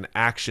doing an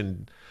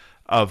action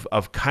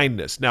of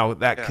kindness. Now,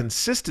 that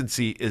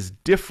consistency is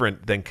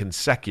different than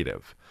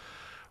consecutive.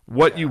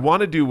 What you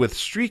want to do with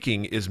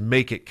streaking is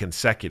make it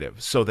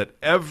consecutive so that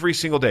every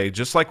single day,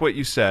 just like what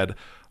you said,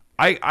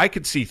 I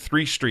could see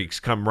 3 streaks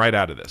come right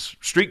out of this.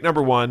 Streak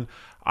number 1,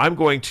 I'm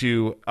going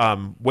to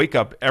wake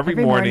up every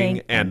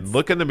morning and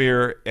look in the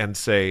mirror and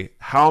say,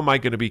 how am I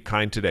going to be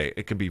kind today?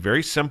 It can be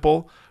very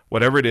simple,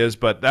 whatever it is,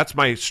 but that's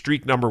my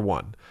streak number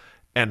 1.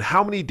 And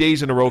how many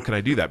days in a row can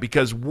I do that?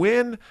 Because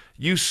when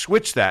you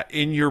switch that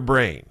in your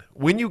brain,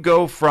 when you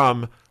go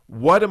from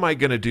what am I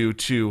going to do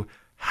to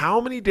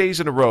how many days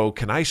in a row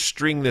can I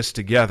string this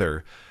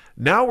together,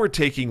 now we're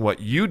taking what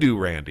you do,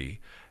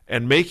 Randy,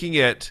 and making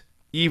it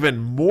even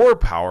more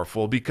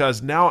powerful,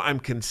 because now I'm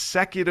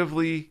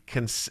consecutively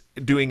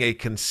doing a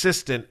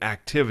consistent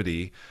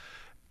activity,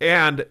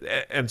 and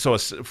so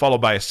followed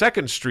by a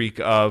second streak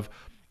of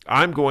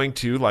I'm going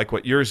to, like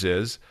what yours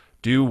is,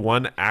 do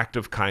one act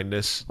of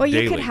kindness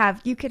daily.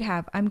 You could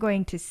have I'm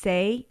going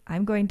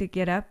to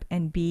get up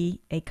and be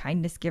a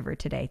kindness giver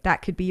today.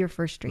 That could be your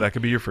first streak. That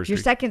could be your first streak.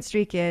 Your second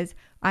streak is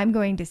I'm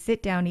going to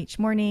sit down each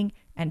morning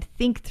and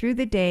think through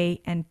the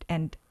day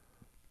and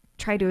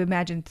try to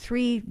imagine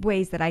 3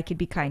 ways that I could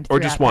be kind. Or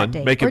just one.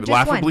 Make it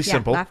laughably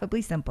simple. Yeah,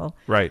 laughably simple.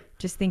 Right.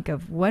 Just think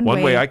of one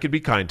way I could be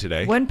kind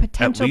today. One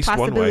potential At least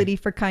possibility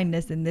for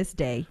kindness in this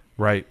day.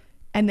 Right.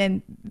 And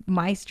then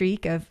my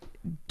streak of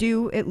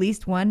do at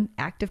least one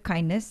act of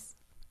kindness,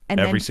 and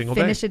every then single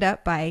finish day. It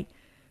up by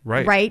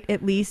right. Write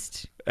at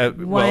least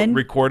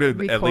record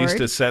at least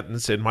a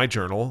sentence in my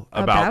journal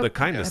about the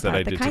kindness that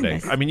I did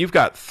today. I mean, you've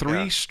got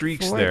 3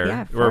 streaks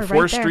there, or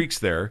 4 streaks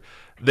there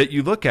that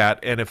you look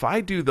at, and if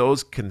I do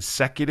those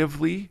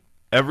consecutively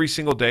every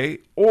single day,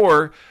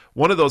 or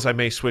one of those I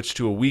may switch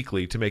to a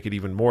weekly to make it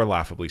even more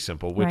laughably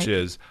simple, which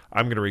is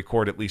I'm going to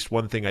record at least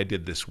one thing I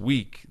did this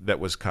week that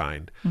was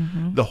kind.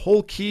 Mm-hmm. The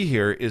whole key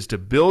here is to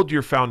build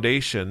your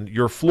foundation,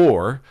 your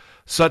floor,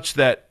 such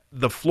that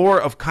the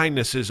floor of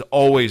kindness is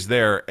always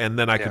there, and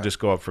then I can just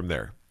go up from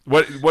there.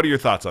 What are your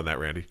thoughts on that,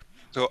 Randy?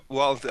 So,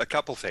 well, a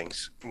couple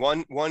things.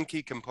 One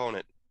key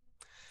component.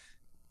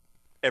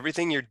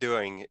 Everything you're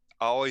doing,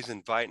 always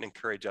invite and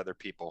encourage other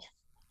people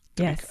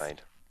to be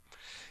kind.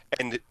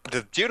 And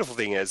the beautiful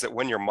thing is that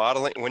when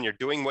you're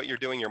doing what you're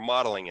doing, you're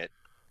modeling it.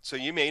 So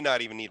you may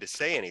not even need to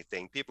say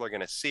anything. People are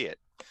going to see it.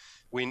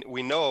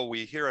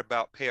 We hear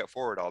about pay it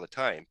forward all the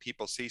time.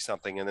 People see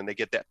something and then they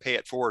get that pay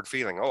it forward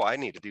feeling. Oh, I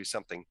need to do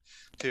something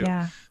too.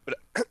 Yeah. But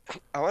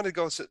I want to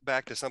go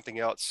back to something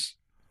else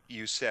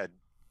you said,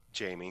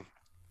 Jamie.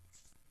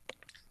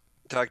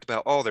 Talked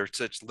about, they're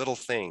such little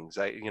things.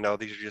 These are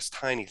just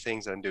tiny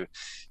things I'm doing.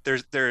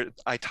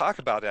 I talk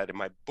about that in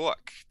my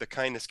book, The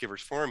Kindness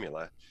Giver's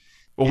Formula.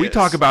 Well, we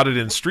talk about it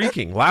in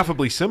streaking.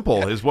 Laughably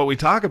simple is what we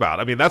talk about.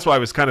 I mean, that's why I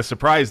was kind of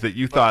surprised that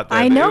you thought that.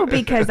 I know,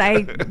 because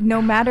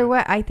no matter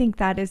what, I think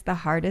that is the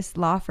hardest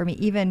law for me,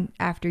 even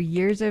after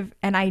years and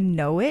I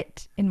know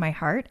it in my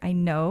heart. I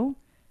know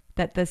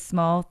that the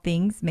small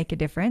things make a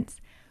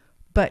difference.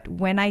 But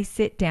when I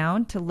sit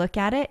down to look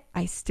at it,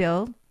 I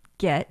still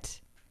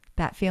get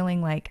that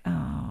feeling like,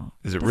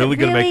 is it really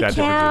going to make that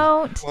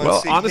difference?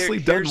 Well, honestly,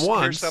 done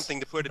once. Here's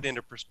something to put it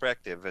into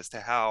perspective as to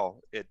how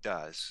it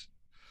does.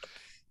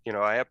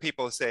 I have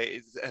people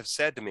have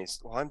said to me,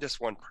 well, I'm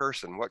just one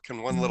person. What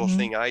can one little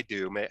thing I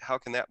do? How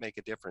can that make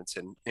a difference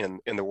in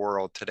the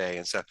world today?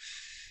 And so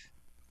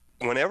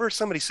whenever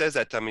somebody says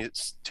that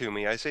to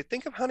me, I say,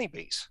 think of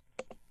honeybees.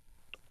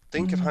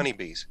 Think of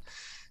honeybees.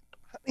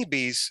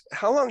 Honeybees,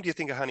 how long do you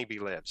think a honeybee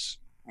lives?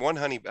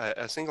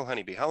 A single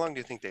honeybee, how long do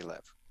you think they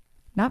live?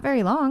 Not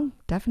very long.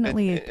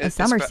 Definitely a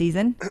summer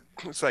season.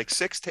 It's like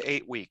 6 to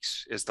 8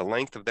 weeks is the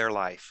length of their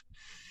life.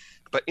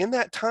 But in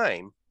that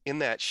time, in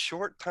that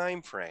short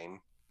time frame,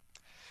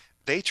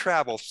 they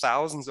travel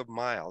thousands of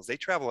miles. They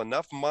travel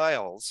enough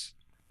miles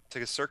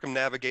to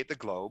circumnavigate the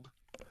globe.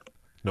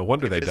 No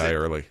wonder they die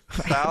early.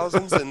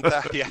 Thousands and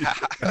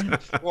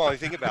well,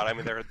 think about it. I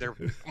mean, their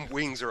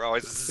wings are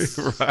always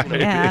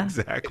right.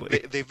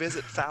 Exactly. They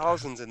visit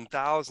thousands and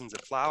thousands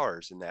of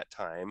flowers in that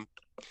time,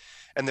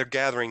 and they're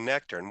gathering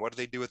nectar. And what do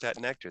they do with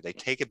that nectar? They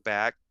take it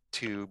back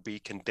to be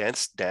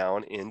condensed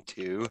down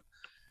into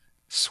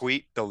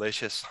sweet,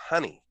 delicious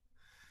honey.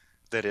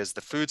 That is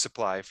the food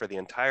supply for the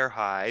entire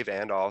hive,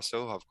 and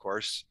also, of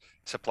course,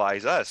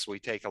 supplies us. We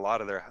take a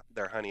lot of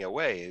their honey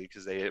away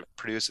because they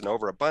produce an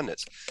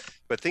overabundance.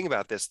 But think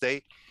about this: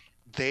 they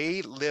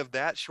live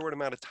that short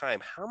amount of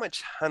time. How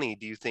much honey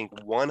do you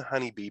think one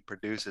honeybee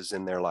produces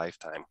in their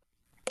lifetime?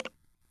 It's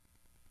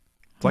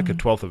like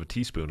 1/12 of a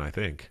teaspoon, I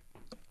think.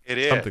 It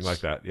is something like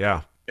that.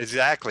 Yeah.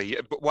 Exactly.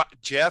 But what,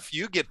 Jeff,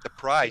 you get the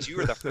prize. You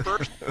are the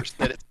first person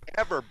that has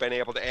ever been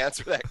able to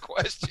answer that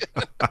question.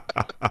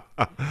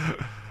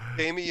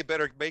 Amy, you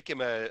better make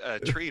him a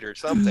treat or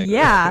something.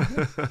 Yeah.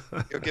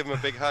 You'll give him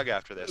a big hug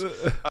after this.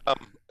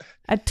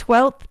 A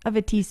 1/12 of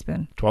a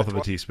teaspoon. 1/12 of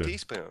a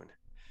teaspoon.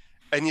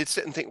 And you'd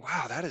sit and think,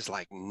 wow, that is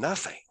like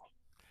nothing.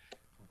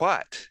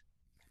 But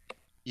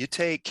you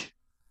take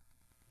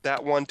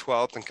that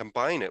 1/12 and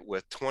combine it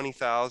with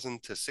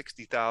 20,000 to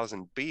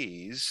 60,000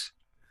 bees.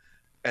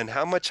 And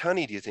how much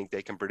honey do you think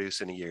they can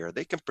produce in a year?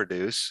 They can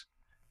produce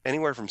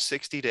anywhere from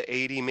 60 to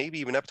 80, maybe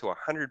even up to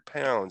 100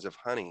 pounds of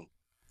honey.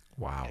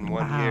 Wow. In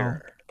 1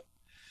 year.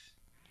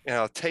 And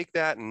I'll take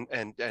that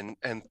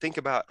and think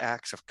about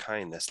acts of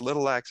kindness,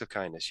 little acts of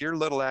kindness. Your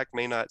little act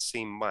may not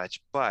seem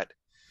much, but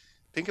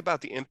think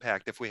about the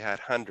impact if we had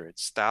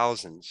hundreds,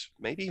 thousands,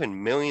 maybe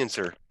even millions,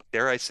 or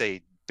dare I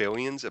say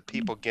billions of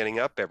people getting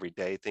up every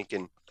day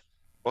thinking,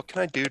 what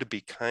can I do to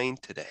be kind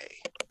today?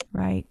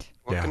 Right.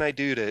 What can I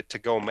do to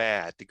go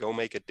mad, to go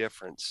make a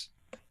difference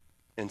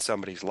in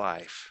somebody's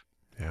life?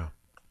 Yeah.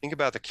 Think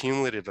about the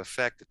cumulative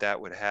effect that that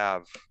would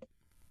have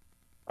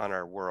on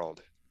our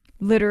world.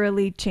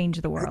 Literally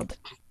change the world.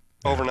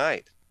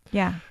 Overnight.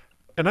 Yeah.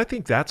 And I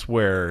think that's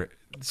where,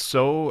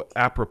 so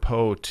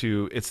apropos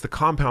to, it's the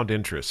compound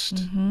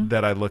interest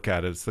that I look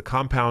at. It's the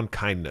compound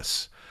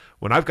kindness.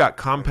 When I've got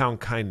compound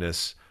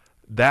kindness,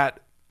 that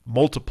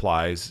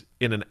multiplies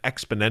in an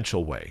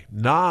exponential way,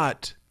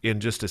 not in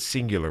just a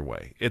singular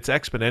way. It's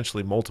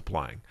exponentially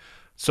multiplying.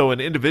 So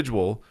an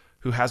individual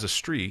who has a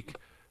streak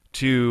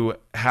to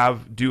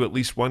do at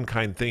least one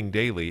kind thing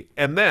daily,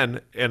 and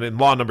in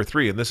law number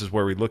 3, and this is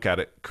where we look at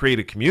it, create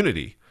a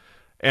community,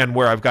 and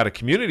where I've got a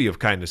community of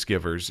kindness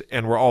givers,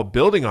 and we're all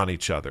building on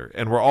each other,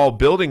 and we're all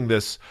building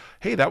this,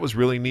 hey, that was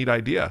really neat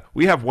idea.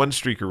 We have one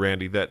streaker,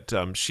 Randy, that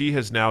she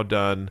has now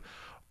done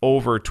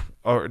over,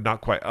 or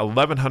not quite,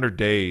 1,100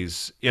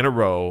 days in a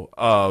row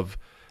of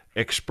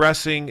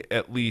expressing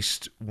at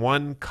least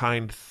one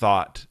kind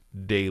thought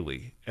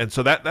daily. And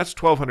so that's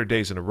 1,200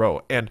 days in a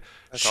row. And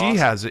that's she awesome.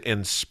 Has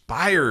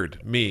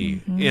inspired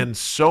me in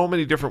so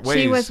many different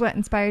ways. She was what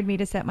inspired me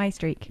to set my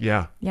streak.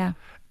 Yeah. Yeah.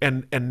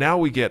 And now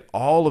we get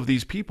all of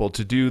these people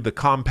to do the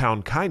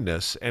compound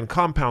kindness, and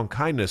compound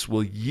kindness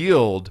will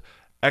yield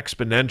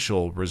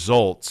exponential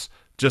results,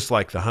 just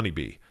like the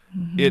honeybee.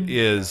 It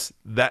is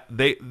that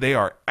they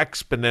are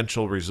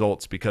exponential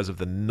results because of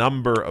the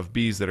number of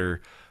bees that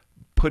are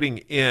putting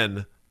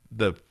into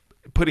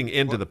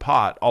the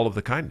pot all of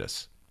the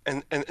kindness.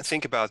 And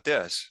think about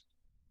this.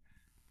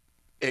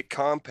 It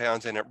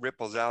compounds and it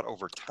ripples out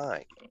over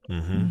time.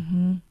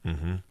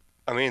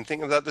 I mean,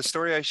 think about the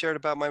story I shared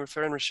about my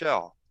friend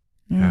Rochelle.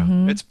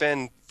 It's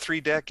been 3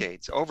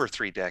 decades, over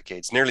 3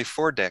 decades, nearly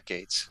 4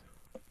 decades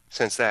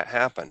since that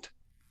happened.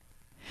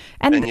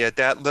 And yet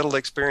that little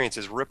experience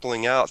is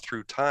rippling out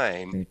through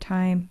time.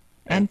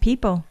 And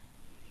people.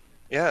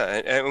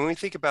 Yeah, and when we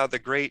think about the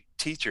great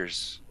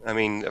teachers, I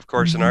mean, of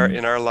course, in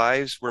our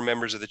lives, we're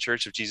members of the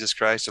Church of Jesus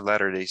Christ of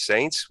Latter-day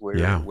Saints.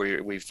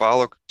 We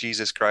follow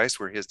Jesus Christ.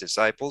 We're his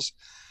disciples.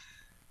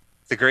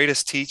 The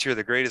greatest teacher,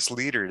 the greatest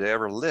leader to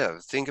ever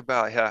live. Think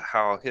about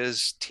how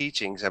his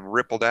teachings have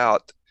rippled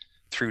out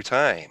through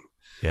time.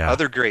 Yeah.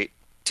 Other great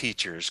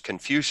teachers,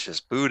 Confucius,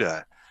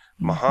 Buddha,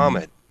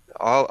 Muhammad,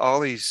 all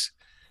these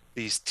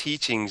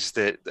teachings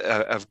that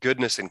of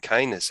goodness and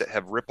kindness that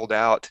have rippled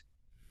out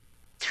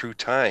through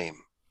time.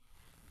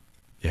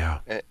 Yeah.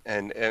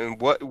 And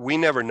what we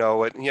never know,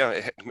 what,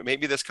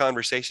 maybe this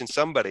conversation,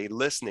 somebody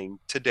listening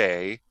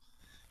today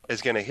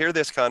is going to hear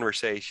this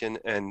conversation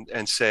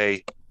and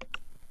say,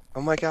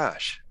 oh my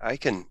gosh, I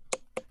can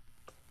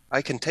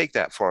take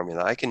that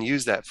formula. I can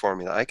use that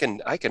formula. I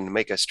can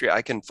make a streak.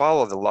 I can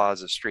follow the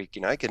laws of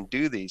streaking. I can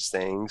do these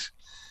things.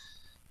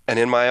 And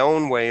in my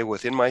own way,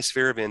 within my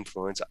sphere of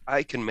influence,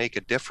 I can make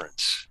a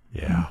difference.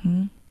 Yeah.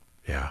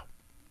 Yeah.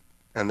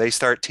 And they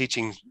start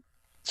teaching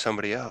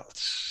somebody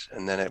else,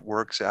 and then it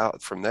works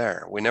out from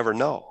there. We never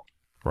know.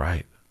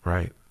 Right.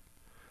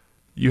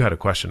 You had a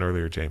question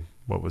earlier, James.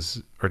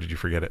 Or did you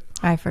forget it?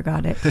 I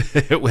forgot it.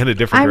 It went a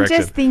different direction.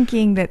 I'm just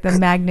thinking that the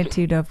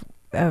magnitude of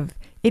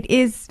it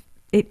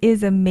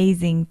is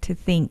amazing to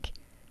think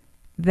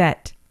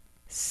that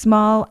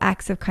small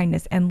acts of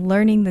kindness and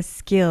learning the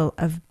skill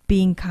of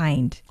being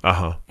kind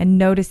and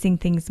noticing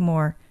things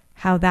more,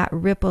 how that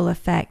ripple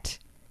effect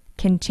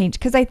can change.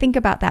 Because I think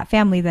about that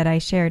family that I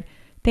shared.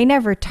 They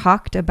never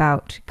talked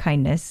about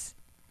kindness.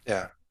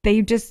 Yeah.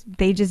 They just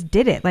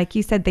did it. Like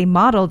you said, they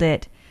modeled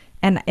it.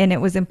 And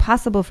it was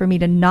impossible for me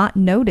to not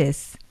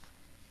notice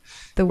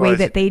the way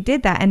that they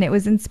did that. And it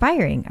was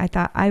inspiring. I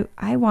thought,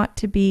 I want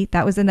to be,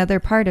 that was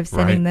another part of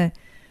setting the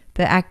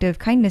act of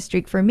kindness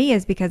streak for me,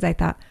 is because I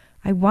thought,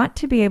 I want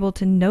to be able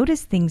to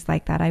notice things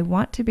like that. I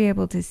want to be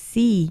able to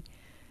see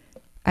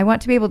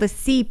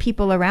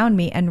people around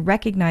me and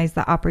recognize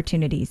the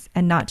opportunities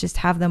and not just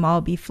have them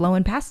all be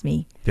flowing past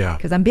me. Yeah.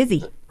 Because I'm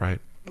busy. Right.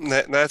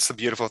 That's the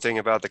beautiful thing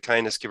about the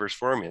kindness givers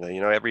formula.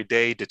 Every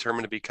day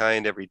determine to be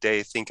kind. Every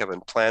day think of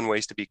and plan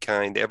ways to be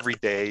kind. Every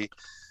day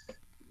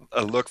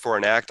look for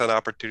and act on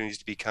opportunities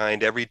to be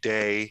kind every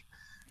day.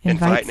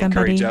 Invite and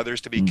encourage somebody.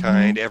 others to be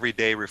kind every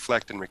day,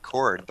 reflect and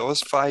record.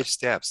 Those 5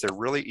 steps, they're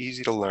really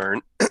easy to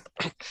learn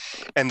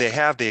and they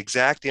have the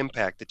exact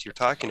impact that you're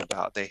talking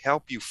about. They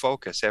help you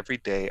focus every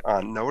day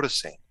on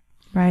noticing.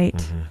 Right.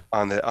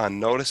 On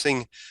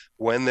noticing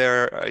when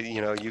there,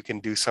 you can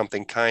do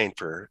something kind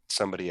for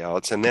somebody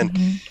else, and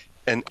then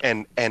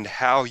and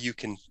how you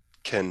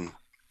can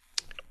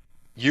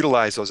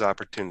utilize those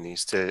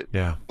opportunities to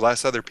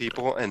bless other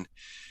people, and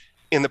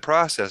in the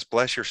process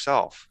bless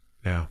yourself.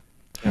 Yeah.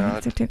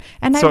 I think so too.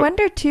 And I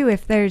wonder too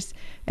if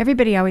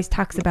everybody always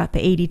talks about the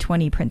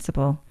 80-20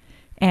 principle.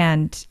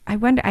 And I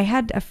wonder, I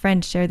had a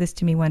friend share this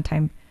to me one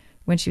time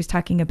when she was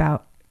talking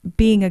about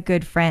being a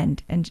good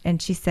friend. And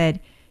she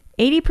said,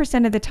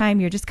 80% of the time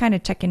you're just kind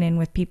of checking in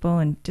with people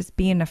and just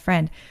being a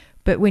friend.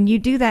 But when you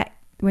do that,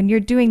 when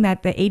you're doing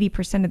that, the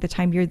 80% of the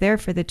time you're there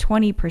for the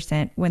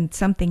 20% when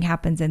something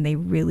happens and they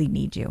really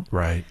need you.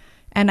 Right.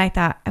 And I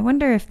thought, I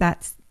wonder if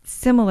that's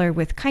similar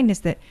with kindness,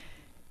 that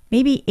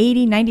maybe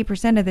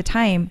 80-90% of the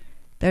time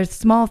there's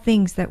small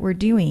things that we're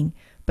doing,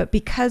 but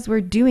because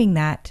we're doing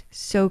that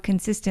so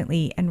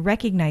consistently and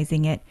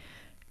recognizing it,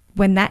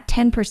 when that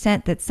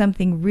 10% that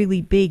something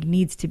really big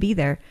needs to be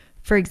there,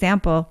 for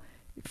example,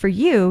 for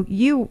you,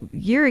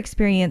 your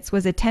experience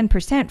was a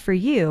 10% for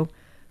you,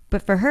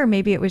 but for her,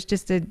 maybe it was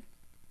just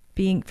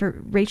for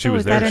Rachel,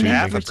 was that her name?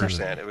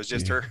 0.5%. It was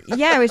just her.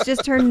 Yeah, it was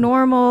just her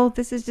normal,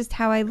 this is just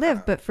how I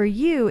live. But for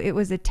you, it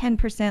was a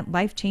 10%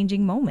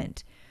 life-changing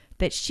moment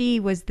that she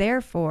was there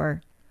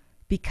for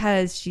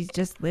because she's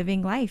just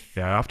living life.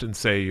 Yeah, I often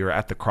say you're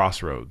at the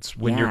crossroads.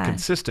 When you're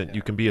consistent,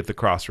 you can be at the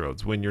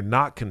crossroads. When you're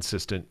not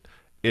consistent,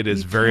 it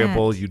is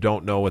variable. You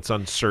don't know. It's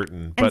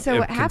uncertain. But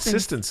so if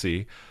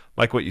consistency,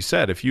 like what you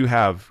said, if you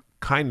have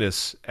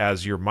kindness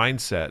as your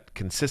mindset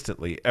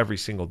consistently every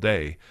single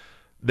day,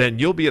 then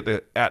you'll be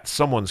at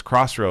someone's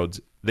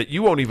crossroads that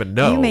you won't even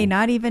know. You may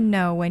not even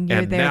know when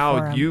you're there for them.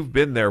 And now you've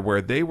been there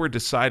where they were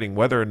deciding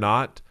whether or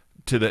not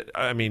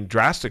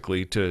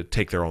drastically to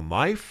take their own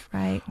life,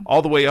 right,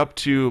 all the way up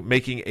to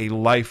making a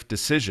life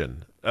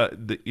decision,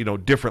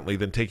 differently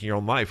than taking your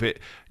own life.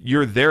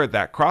 You're there at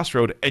that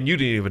crossroad, and you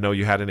didn't even know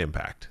you had an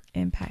impact.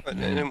 And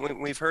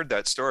we've heard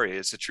that story.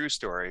 It's a true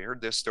story. I heard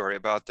this story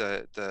about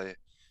the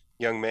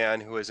young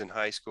man who was in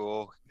high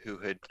school who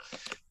had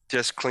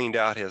just cleaned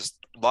out his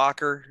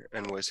locker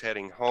and was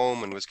heading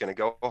home and was going to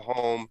go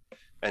home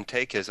and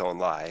take his own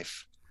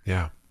life.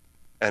 Yeah.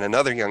 And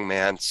another young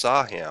man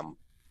saw him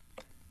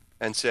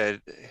and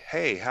said,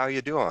 "Hey, how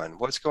you doing?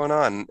 What's going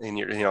on?"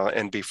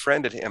 And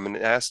befriended him and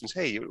asked him,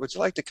 "Hey, would you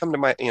like to come to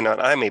my," and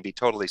I may be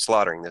totally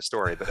slaughtering this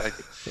story, but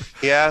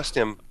he asked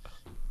him,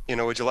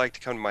 "Would you like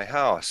to come to my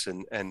house?"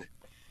 And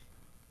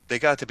they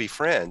got to be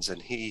friends.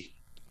 And he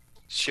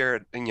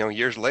shared,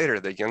 years later,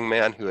 the young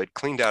man who had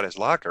cleaned out his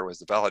locker was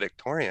the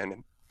valedictorian.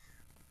 And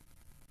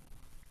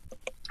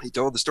he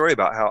told the story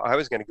about how I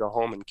was going to go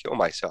home and kill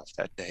myself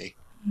that day.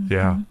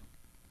 Yeah.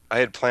 I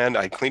had planned,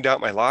 I cleaned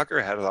out my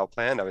locker, had it all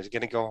planned. I was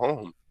going to go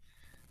home.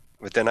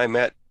 But then I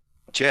met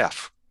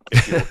Jeff.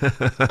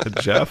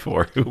 Jeff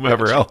or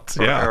whomever else.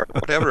 Yeah. Or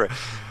whatever,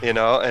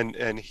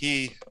 and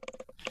he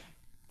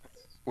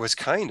was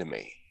kind to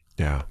me.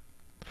 Yeah.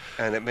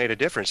 And it made a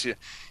difference.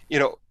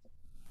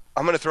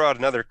 I'm going to throw out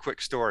another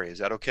quick story. Is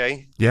that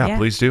okay? Yeah,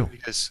 please do.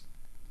 Because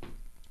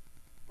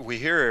we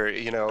hear,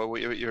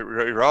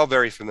 you're all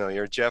very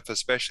familiar, Jeff,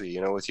 especially,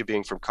 with you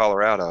being from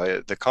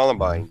Colorado, the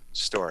Columbine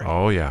story.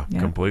 Oh, yeah,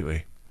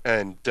 completely.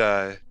 And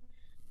there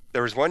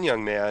was one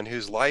young man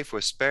whose life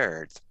was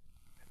spared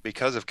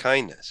because of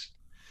kindness.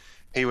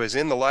 He was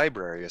in the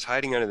library, he was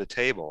hiding under the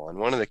table, and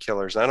one of the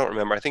killers, I don't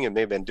remember, I think it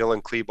may have been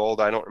Dylan Klebold,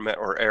 I don't remember,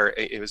 or Eric,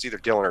 it was either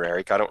Dylan or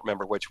Eric, I don't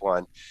remember which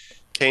one,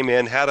 came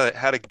in, had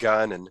a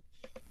gun, and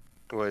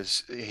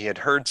he had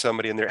heard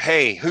somebody in there,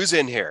 "Hey, who's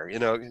in here?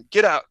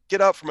 Get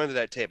out from under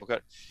that table."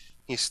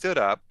 He stood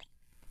up,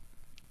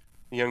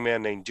 a young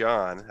man named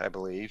John, I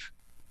believe,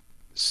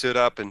 stood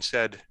up and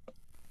said,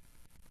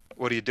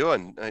 "What are you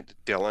doing,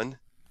 Dylan?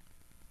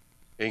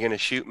 Are you going to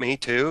shoot me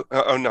too?"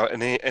 Oh no.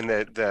 And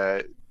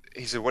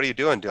he said, "What are you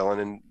doing, Dylan?"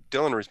 And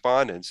Dylan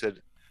responded and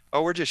said,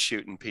 "Oh, we're just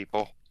shooting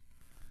people."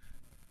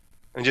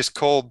 And just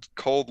cold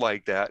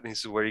like that. And he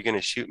said, "What, are you going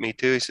to shoot me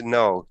too?" He said,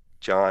 "No,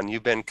 John,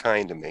 you've been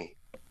kind to me.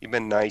 You've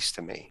been nice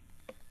to me.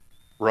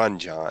 Run,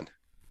 John.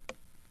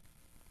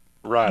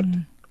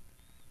 Run."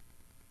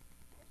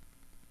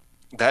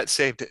 That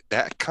saved it.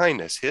 That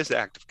kindness, his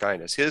act of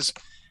kindness,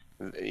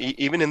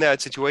 even in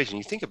that situation,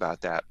 you think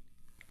about that.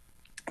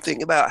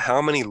 Think about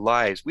how many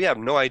lives, we have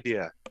no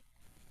idea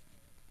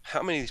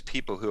how many of these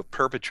people who have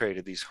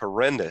perpetrated these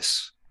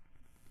horrendous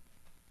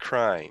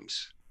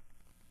crimes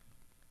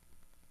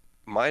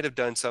might have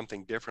done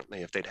something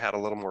differently if they'd had a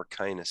little more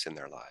kindness in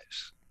their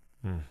lives.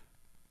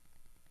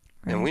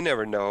 And we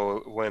never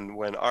know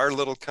when our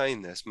little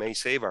kindness may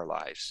save our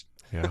lives.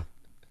 Yeah.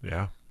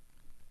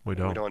 We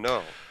don't. We don't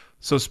know.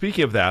 So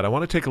speaking of that, I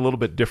want to take a little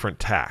bit different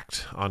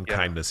tact on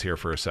kindness here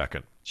for a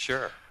second.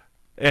 Sure.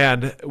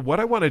 And what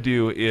I want to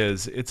do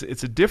is, it's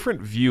a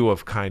different view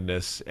of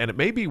kindness, and it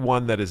may be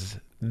one that is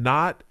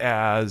not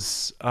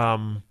as,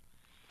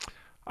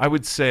 I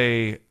would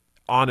say,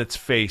 on its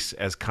face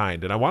as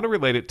kind. And I want to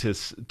relate it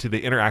to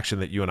the interaction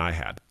that you and I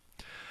had.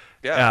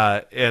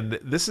 Yeah. And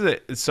this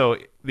is so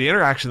the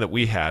interaction that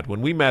we had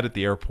when we met at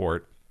the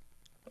airport,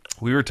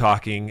 we were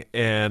talking,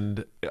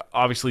 and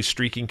obviously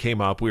streaking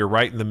came up. We were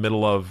right in the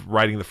middle of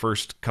writing the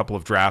first couple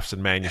of drafts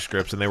and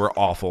manuscripts, and they were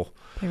awful.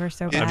 They were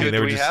so Yeah, bad.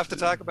 do we have to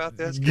talk about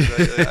this?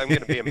 'Cause I'm going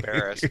to be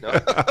embarrassed.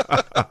 No.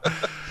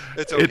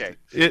 It's okay.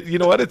 You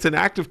know what? It's an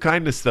act of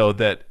kindness, though,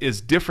 that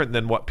is different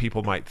than what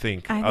people might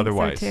think I think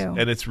otherwise. so, too.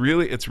 And it's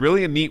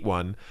really a neat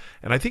one.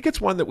 And I think it's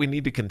one that we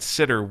need to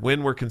consider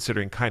when we're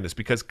considering kindness,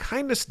 because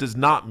kindness does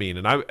not mean,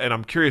 and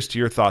I'm curious to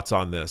your thoughts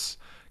on this.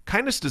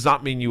 Kindness does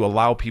not mean you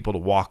allow people to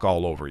walk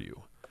all over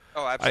you.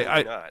 Oh,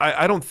 absolutely not.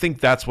 I don't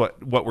think that's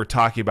what we're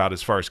talking about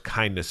as far as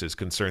kindness is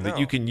concerned. That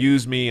you can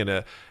use me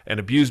and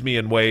abuse me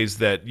in ways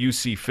that you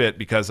see fit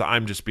because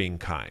I'm just being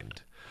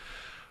kind.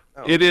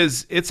 Oh.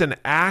 It's an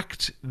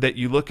act that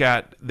you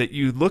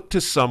look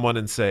to someone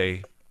and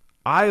say,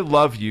 I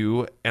love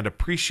you and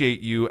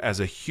appreciate you as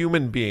a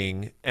human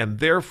being, and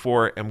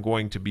therefore am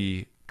going to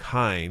be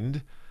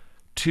kind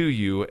to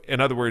you.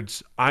 In other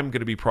words, I'm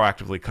going to be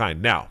proactively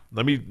kind. Now,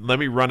 let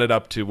me run it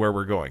up to where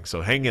we're going.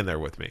 So hang in there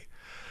with me.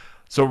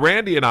 So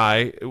Randy and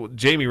I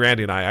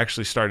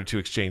actually started to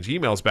exchange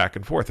emails back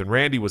and forth, and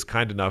Randy was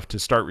kind enough to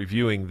start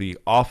reviewing the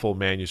awful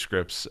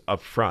manuscripts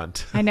up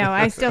front. I know.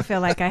 I still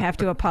feel like I have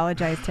to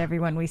apologize to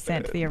everyone we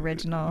sent the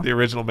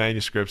original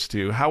manuscripts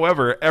to.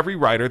 However, every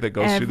writer that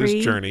goes through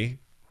this journey,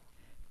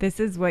 this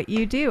is what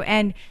you do.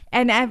 And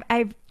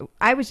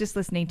I was just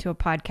listening to a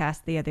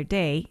podcast the other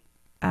day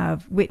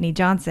of Whitney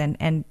Johnson,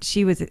 and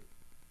she was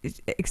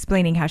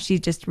explaining how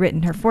she's just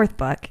written her 4th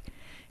book.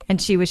 And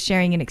she was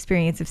sharing an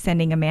experience of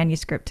sending a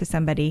manuscript to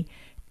somebody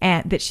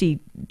that she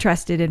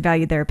trusted and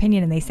valued their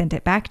opinion, and they sent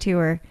it back to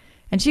her.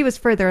 And she was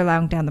further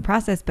along down the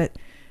process, but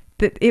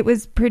it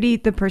was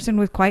the person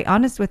was quite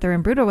honest with her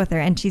and brutal with her.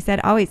 And she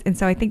said always, and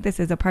so I think this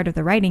is a part of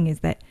the writing, is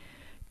that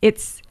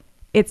it's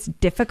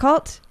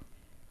difficult,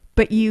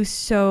 but you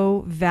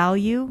so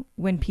value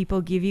when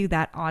people give you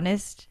that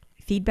honest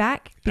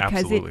feedback, because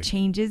Absolutely. It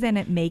changes and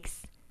it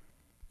makes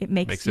it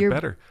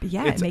better.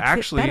 Yeah, it's it makes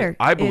actually, it better.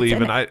 I believe,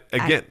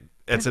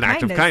 it's an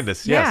act of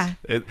kindness. Yes.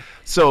 Yeah.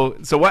 So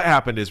what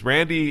happened is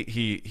Randy,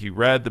 he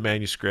read the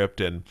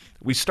manuscript, and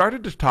we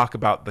started to talk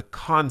about the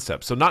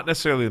concepts. So not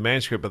necessarily the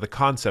manuscript, but the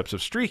concepts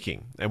of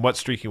streaking and what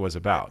streaking was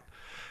about.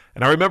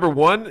 And I remember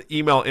one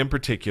email in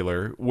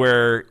particular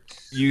where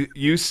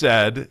you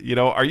said,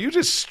 are you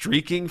just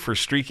streaking for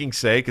streaking's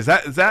sake? Is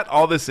that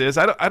all this is?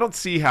 I don't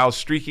see how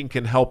streaking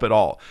can help at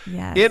all.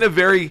 Yes. In a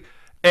very,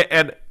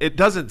 and it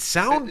doesn't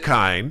sound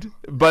kind,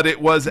 but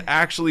it was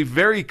actually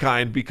very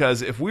kind,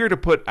 because if we were to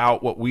put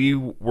out what we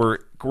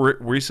were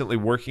recently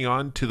working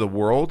on to the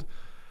world,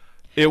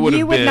 it would you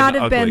have would been not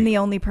have ugly. been the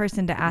only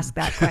person to ask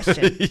that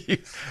question.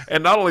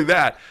 And not only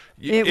that,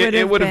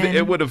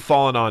 it would have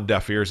fallen on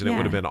deaf ears, and it Yeah.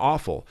 would have been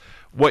awful.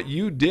 What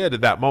you did at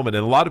that moment,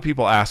 and a lot of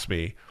people ask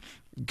me,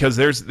 because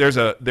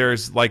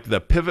there's like the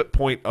pivot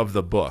point of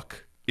the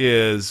book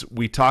is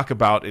we talk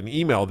about an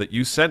email that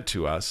you sent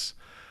to us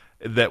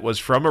that was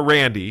from a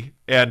Randy,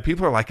 and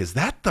people are like, is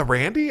that the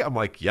Randy? I'm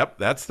like, yep,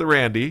 that's the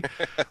Randy,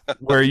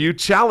 where you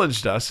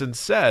challenged us and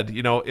said,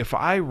 if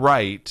I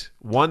write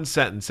one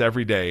sentence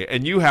every day,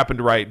 and you happen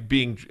to write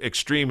being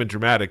extreme and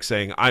dramatic,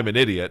 saying I'm an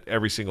idiot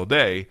every single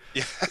day,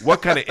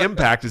 what kind of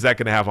impact is that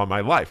going to have on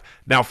my life?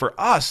 Now, for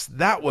us,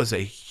 that was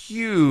a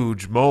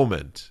huge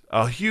moment,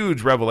 a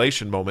huge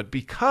revelation moment,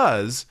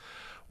 because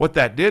what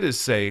that did is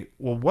say,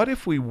 well, what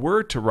if we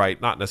were to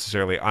write, not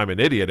necessarily I'm an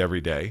idiot every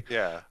day,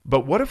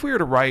 but what if we were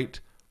to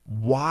write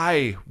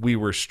why we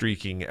were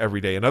streaking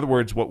every day? In other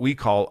words, what we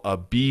call a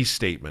B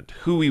statement,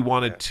 who we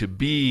wanted to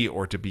be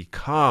or to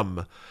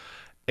become.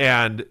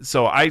 And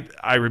so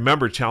I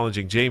remember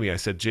challenging Jamie. I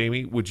said,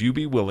 Jamie, would you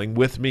be willing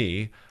with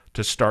me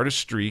to start a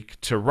streak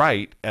to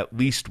write at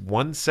least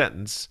one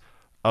sentence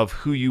of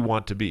who you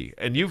want to be?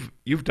 And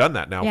you've done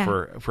that now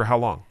for how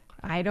long?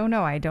 I don't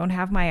know. I don't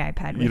have my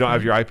iPad with You don't me.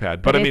 have your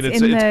iPad, but I mean, it's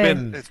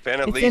been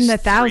at it's least in the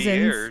 3 thousands.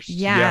 years.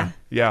 Yeah.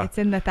 Yeah. It's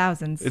in the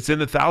thousands. It's in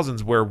the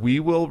thousands, where we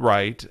will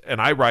write,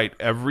 and I write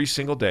every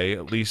single day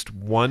at least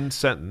one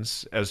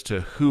sentence as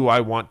to who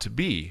I want to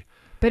be.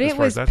 But it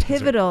was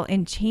pivotal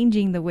in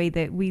changing the way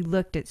that we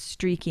looked at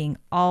streaking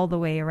all the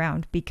way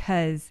around,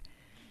 because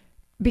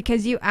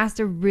you asked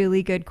a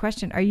really good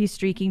question. Are you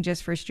streaking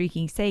just for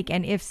streaking's sake?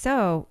 And if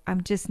so,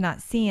 I'm just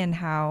not seeing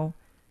how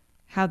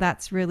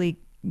that's really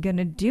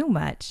gonna do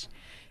much.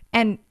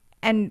 And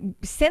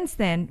since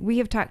then, we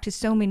have talked to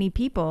so many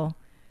people.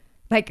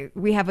 Like,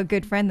 we have a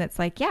good friend that's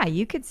like, yeah,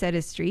 you could set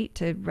a streak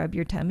to rub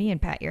your tummy and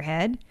pat your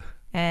head,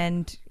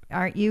 and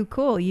aren't you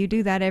cool? You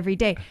do that every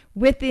day,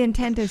 with the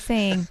intent of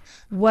saying,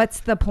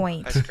 what's the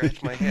point? I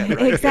scratch my head.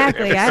 Right?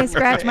 Exactly. I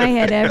scratch my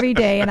head every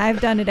day, and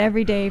I've done it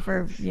every day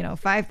for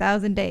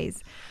 5,000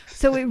 days.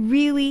 So it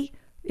really,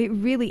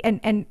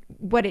 and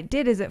what it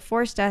did is it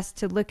forced us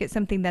to look at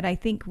something that I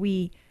think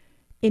we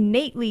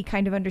innately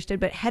kind of understood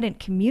but hadn't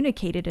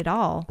communicated at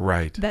all.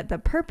 Right. That the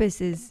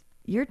purpose is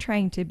you're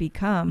trying to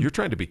become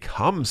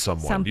someone.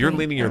 something. You're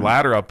leaning your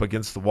ladder up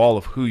against the wall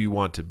of who you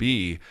want to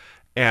be,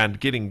 and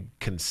getting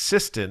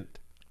consistent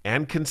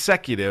and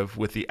consecutive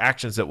with the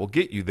actions that will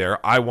get you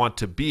there. I want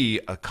to be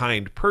a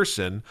kind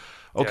person.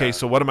 Okay,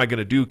 so what am I going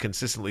to do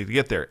consistently to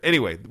get there?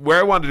 Anyway, where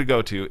I wanted to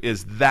go to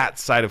is that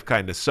side of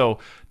kindness. So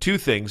 2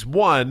 things.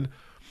 One,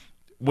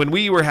 when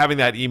we were having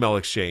that email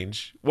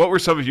exchange, what were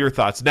some of your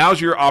thoughts? Now's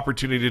your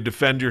opportunity to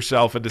defend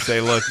yourself and to say,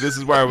 look, this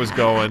is where I was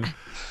going.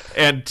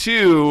 And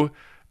two,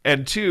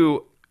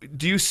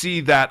 do you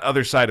see that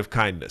other side of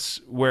kindness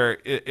where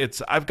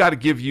it's I've got to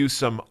give you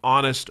some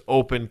honest,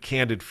 open,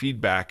 candid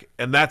feedback,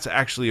 and that's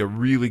actually a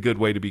really good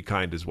way to be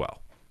kind as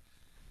well?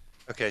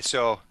 Okay,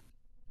 so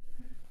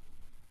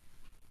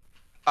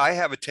I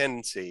have a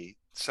tendency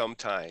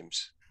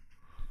sometimes,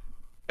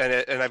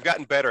 and I've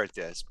gotten better at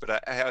this, but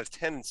I have a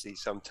tendency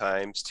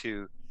sometimes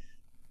to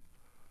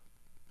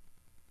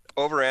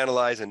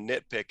overanalyze and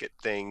nitpick at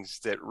things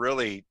that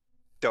really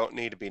don't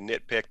need to be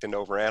nitpicked and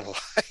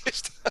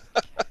overanalyzed.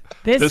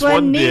 This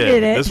one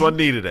needed it. This one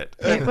needed it.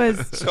 It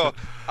was. So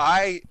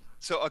I'm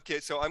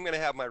going to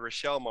have my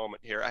Rochelle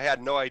moment here. I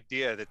had no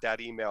idea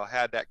that email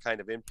had that kind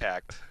of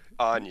impact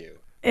on you.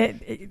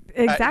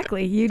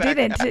 Exactly. You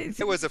didn't.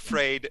 I was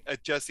afraid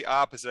just the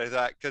opposite. I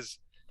thought because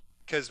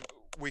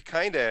we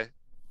kind of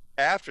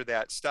after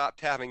that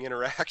stopped having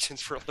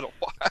interactions for a little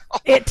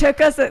while. It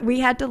took us. We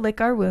had to lick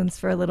our wounds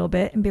for a little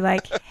bit and be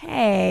like,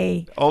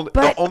 "Hey."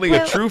 Only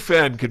a true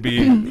fan could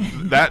be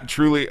that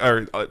truly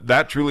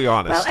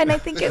honest. Well, and I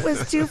think it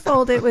was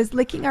twofold. It was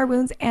licking our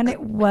wounds, and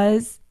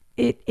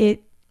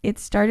it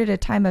started a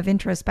time of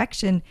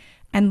introspection,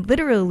 and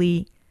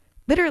literally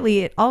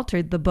it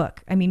altered the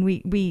book. I mean,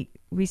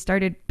 we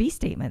started B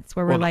statements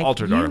where we're like,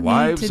 altered our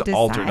lives,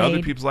 altered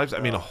other people's lives. I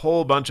mean, a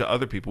whole bunch of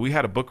other people. We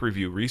had a book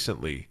review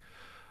recently,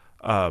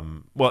 a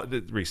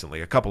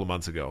couple of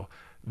months ago,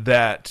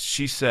 that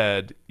she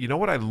said, you know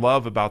what I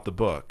love about the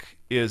book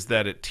is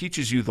that it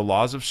teaches you the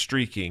laws of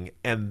streaking,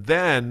 and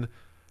then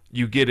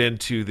you get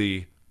into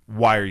the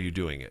why are you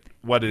doing it,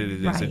 what it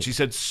is. Right. And she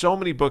said so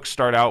many books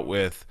start out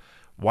with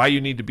why you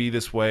need to be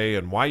this way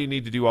and why you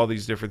need to do all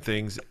these different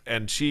things.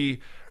 And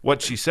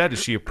what she said is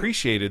she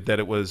appreciated that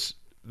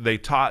they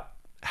taught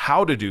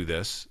how to do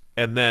this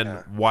and then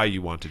why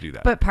you want to do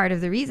that. But part of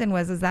the reason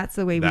was that's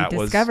the way we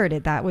discovered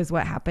it. That was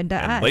what happened to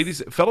us.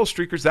 Ladies, fellow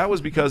streakers, that was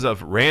because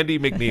of Randy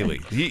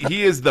McNeely.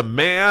 He is the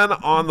man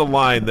on the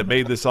line that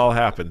made this all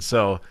happen.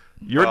 So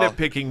your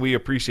nitpicking, we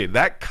appreciate.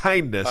 That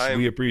kindness,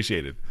 we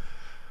appreciated.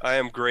 I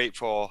am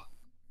grateful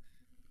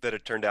that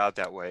it turned out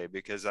that way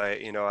because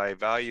I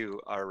value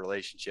our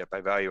relationship.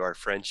 I value our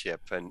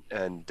friendship,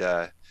 and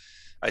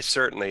I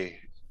certainly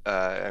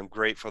I'm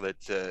grateful that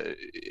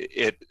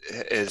it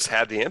has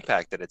had the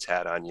impact that it's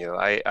had on you.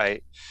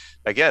 I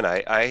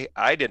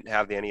didn't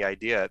have any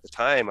idea at the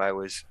time.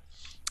 I'm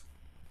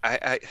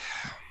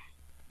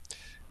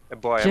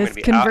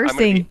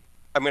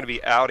going to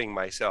be outing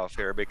myself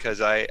here because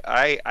I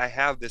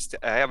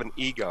have an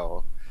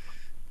ego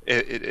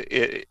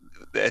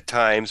at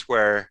times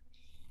where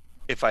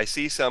if I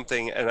see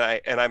something and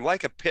I'm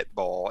like a pit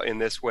bull in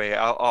this way,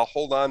 I'll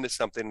hold on to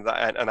something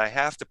and I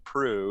have to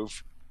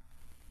prove.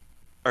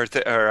 Or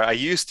I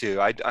used to.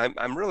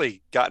 I'm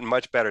really gotten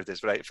much better at this,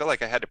 but I feel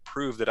like I had to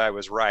prove that I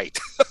was right.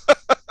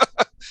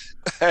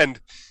 and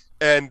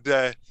in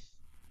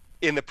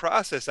the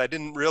process, I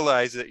didn't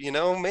realize that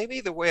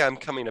maybe the way I'm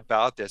coming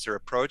about this or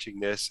approaching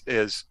this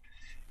is,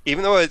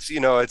 even though it's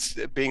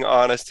being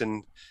honest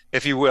and,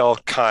 if you will,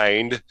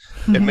 kind,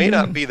 it may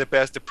not be the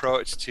best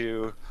approach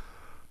to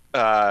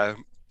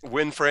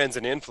win friends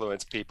and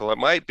influence people. It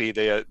might be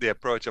the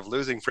approach of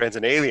losing friends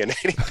and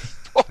alienating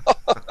people.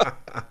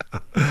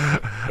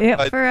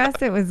 For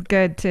us, it was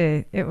good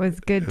to be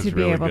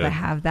really able to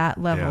have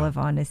that level of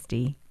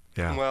honesty.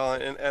 Yeah. Well,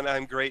 and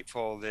I'm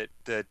grateful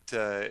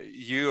that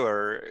you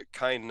are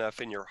kind enough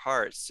in your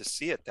hearts to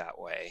see it that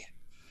way,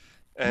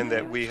 and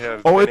that we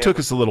have. Oh, it took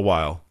us a little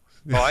while.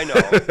 Oh, I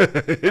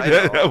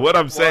know. What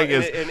I'm saying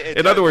is,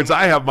 in other words,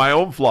 I have my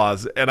own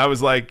flaws, and I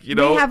was like, we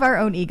have our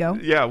own ego.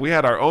 Yeah, we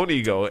had our own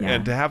ego,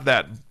 and to have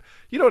that.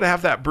 To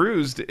have that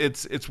bruised,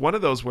 it's one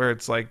of those where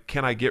it's like,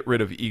 can I get rid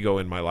of ego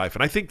in my life?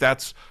 And I think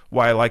that's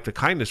why I like the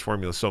kindness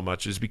formula so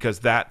much, is because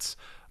that's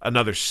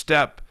another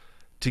step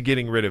to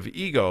getting rid of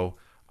ego.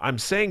 I'm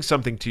saying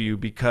something to you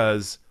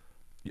because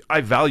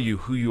I value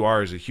who you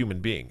are as a human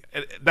being.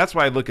 And that's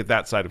why I look at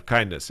that side of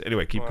kindness.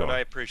 Anyway, keep going. I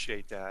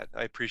appreciate that.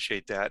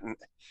 And,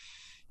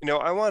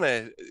 I want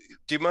to,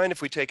 do you mind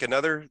if we take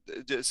another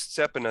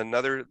step in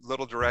another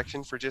little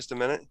direction for just a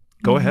minute?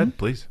 Go ahead,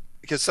 please.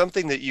 Because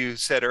something that you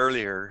said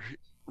earlier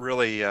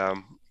really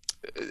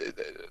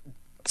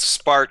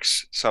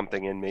sparks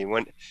something in me.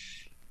 When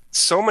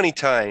so many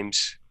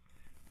times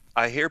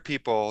I hear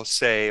people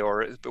say,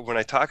 or when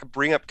I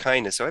bring up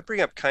kindness, so I bring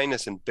up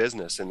kindness in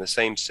business in the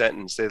same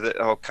sentence. They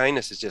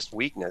kindness is just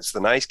weakness. The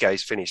nice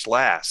guys finish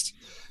last,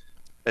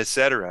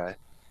 etc.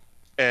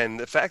 And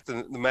the fact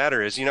of the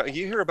matter is, you know,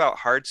 you hear about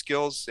hard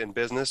skills in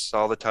business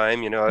all the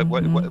time. You know,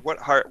 Mm-hmm.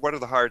 what are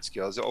the hard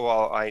skills? Oh,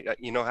 well,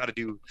 you know how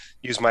to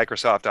use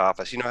Microsoft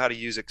Office. You know how to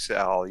use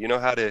Excel. You know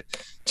how to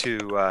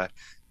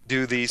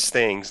do these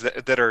things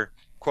that are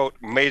quote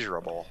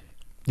measurable.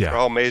 They're Yeah.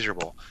 all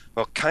measurable.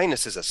 Well,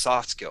 kindness is a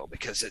soft skill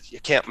because you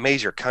can't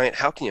measure kind.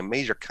 How can you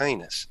measure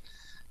kindness?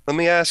 Let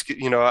me ask you.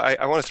 You know,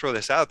 I want to throw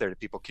this out there to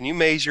people. Can you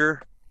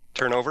measure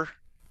turnover?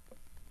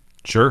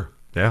 Sure.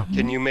 Yeah.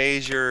 Can you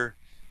measure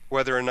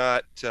whether or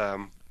not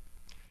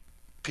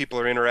people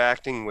are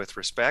interacting with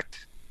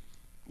respect?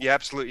 You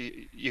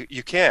absolutely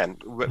you can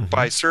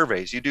by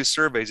surveys. You do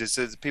surveys. It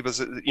says people,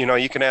 you know,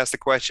 you can ask the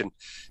question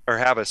or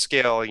have a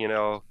scale, you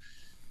know,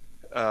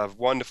 of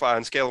 1 to 5,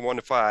 on scale of 1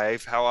 to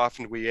 5, how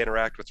often do we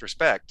interact with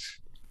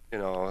respect? You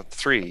know,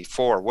 3,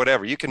 4,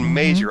 whatever. You can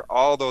measure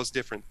all those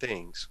different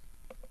things.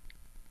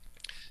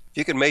 If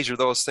you can measure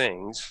those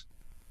things,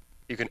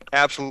 you can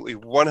absolutely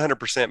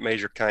 100%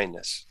 measure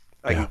kindness.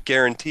 I can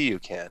guarantee you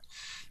can,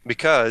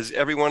 because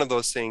every one of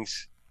those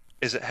things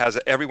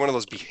every one of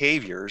those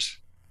behaviors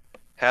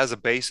has a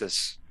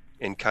basis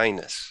in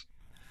kindness,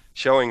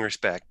 showing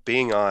respect,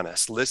 being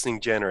honest,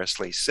 listening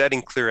generously,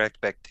 setting clear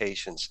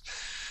expectations.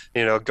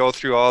 You know, go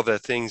through all the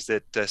things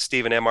that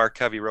Stephen M.R.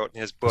 Covey wrote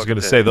in his book. I was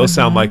going to say those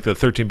sound like the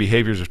 13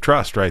 behaviors of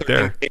trust right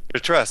there.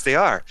 Trust, they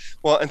are.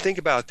 Well, and think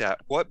about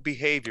that. What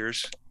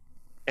behaviors,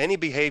 any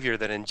behavior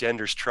that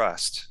engenders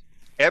trust,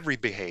 every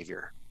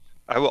behavior,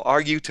 I will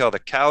argue till the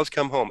cows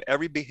come home,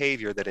 every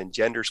behavior that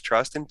engenders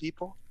trust in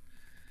people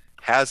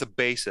has a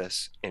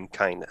basis in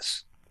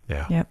kindness.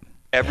 Yeah. Yep.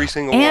 Every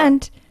single one.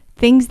 And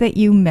things that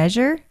you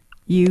measure,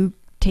 you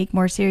take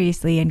more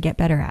seriously and get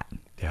better at.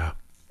 Yeah.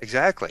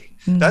 Exactly.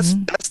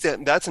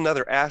 Mm-hmm. That's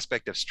another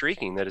aspect of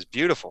streaking that is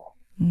beautiful.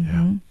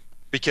 Mm-hmm.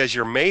 Because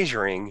you're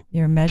measuring.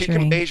 You're measuring. You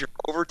can measure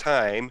over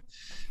time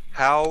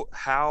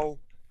how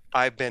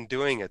I've been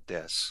doing at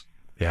this.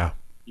 Yeah.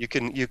 You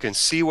can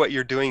see what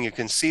you're doing. You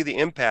can see the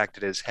impact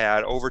it has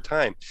had over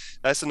time.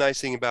 That's the nice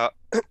thing about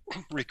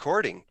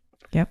recording.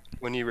 Yep.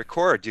 When you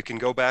record, you can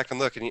go back and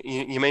look, and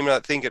you may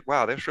not think it,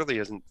 wow, this really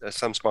isn't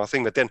some small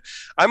thing. But then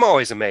I'm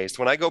always amazed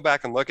when I go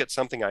back and look at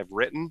something I've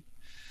written.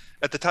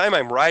 At the time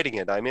I'm writing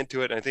it, I'm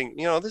into it, and I think,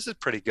 you know, this is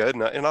pretty good.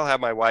 And I'll have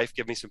my wife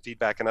give me some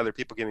feedback, and other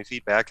people give me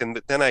feedback,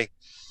 and then I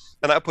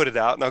put it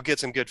out, and I'll get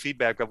some good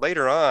feedback. But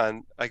later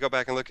on, I go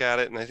back and look at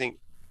it, and I think,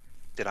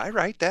 did I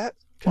write that?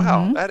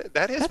 Wow,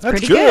 that's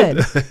pretty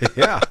good.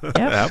 Yeah,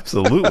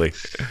 absolutely.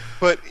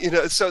 But you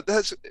know, so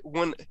that's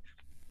when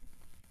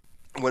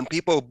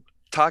people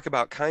talk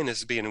about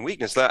kindness being a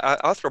weakness,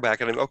 I'll throw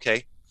back at them.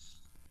 Okay,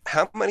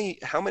 how many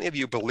of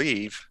you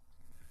believe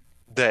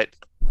that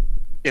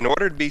in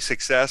order to be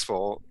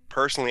successful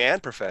personally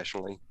and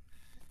professionally,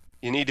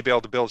 you need to be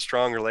able to build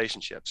strong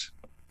relationships?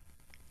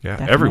 Yeah,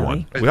 Definitely.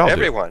 everyone. We all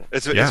everyone. do.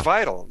 It's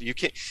vital. You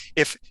can't.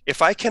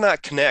 If I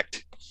cannot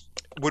connect,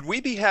 would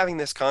we be having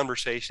this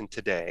conversation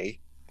today?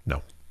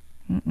 No.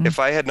 Mm-mm. If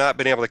I had not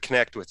been able to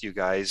connect with you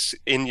guys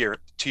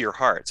to your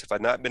hearts, if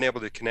I'd not been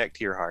able to connect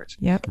to your hearts,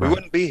 Yep. we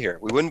wouldn't be here.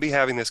 We wouldn't be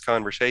having this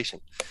conversation.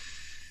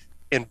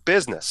 In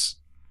business,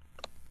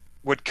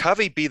 would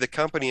Covey be the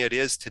company it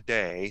is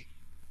today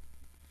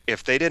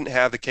if they didn't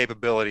have the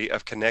capability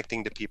of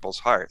connecting to people's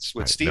hearts?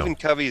 Would Stephen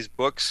Covey's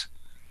books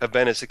have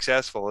been as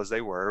successful as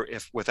they were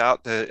if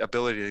without the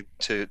ability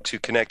to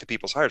connect to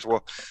people's hearts?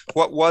 Well,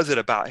 what was it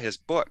about his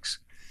books?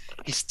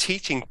 He's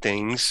teaching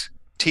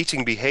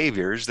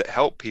behaviors that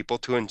help people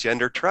to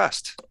engender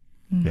trust.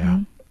 Mm-hmm. Yeah.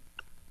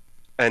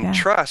 And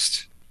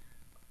trust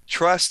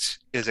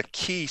is the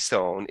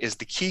keystone,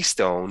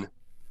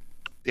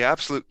 the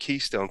absolute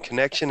keystone.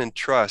 Connection and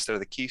trust are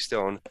the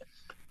keystone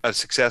of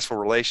successful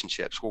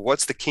relationships. Well,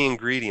 what's the key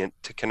ingredient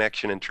to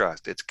connection and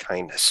trust? It's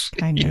kindness.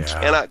 You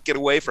cannot get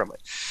away from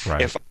it.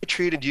 Right. If I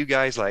treated you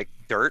guys like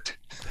dirt,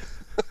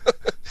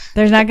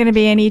 there's not going to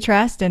be any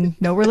trust and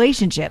no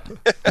relationship.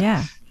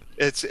 Yeah.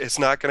 It's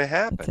not going to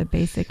happen. It's a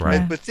basic. Right.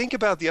 Yeah. But think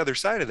about the other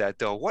side of that,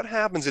 though. What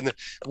happens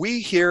we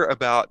hear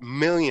about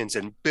millions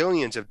and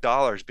billions of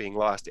dollars being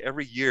lost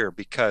every year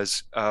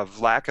because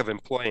of lack of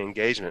employee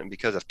engagement and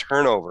because of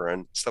turnover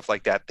and stuff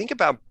like that. Think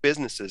about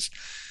businesses.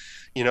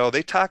 You know,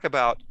 they talk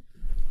about,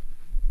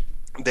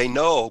 they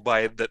know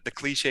by the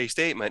cliche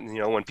statement, you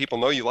know, when people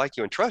know you, like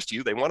you, and trust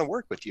you, they want to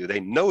work with you. They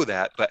know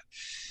that. But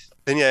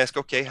then you ask,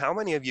 okay, how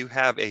many of you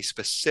have a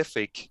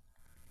specific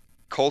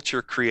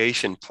culture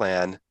creation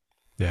plan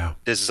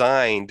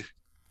designed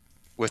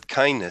with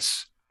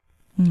kindness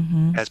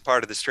as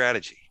part of the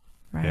strategy?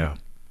 Right. Yeah.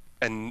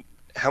 And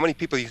how many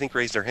people do you think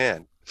raised their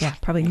hand? Yeah,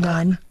 probably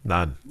none.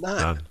 None.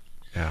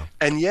 Yeah.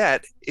 And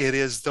yet it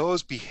is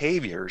those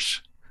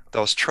behaviors,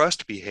 those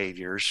trust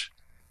behaviors,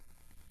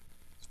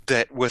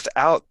 that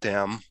without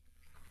them,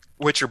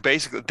 which are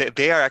basically,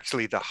 they are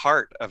actually the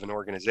heart of an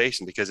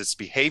organization, because it's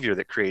behavior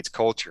that creates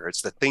culture.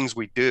 It's the things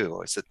we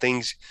do. It's the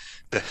things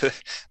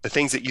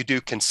that you do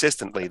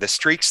consistently, the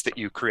streaks that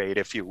you create,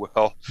 if you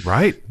will.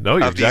 Right. No,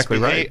 you're exactly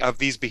right. Of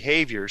these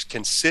behaviors,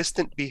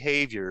 consistent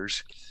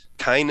behaviors,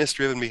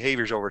 kindness-driven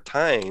behaviors over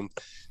time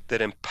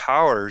that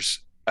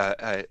empowers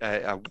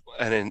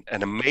an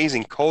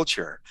amazing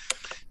culture,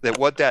 that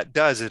what that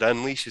does, it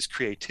unleashes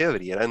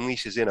creativity, it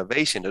unleashes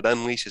innovation, it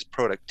unleashes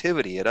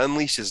productivity, it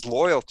unleashes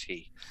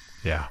loyalty.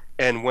 Yeah.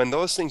 And when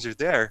those things are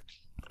there,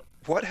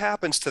 what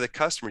happens to the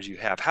customers you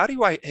have? How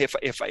do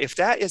if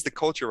that is the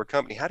culture of a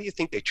company, how do you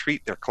think they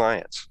treat their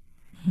clients?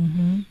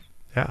 Mm-hmm.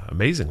 Yeah,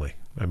 amazingly.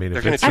 I mean,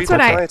 that's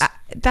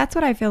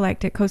what I feel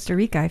like at Costa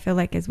Rica. I feel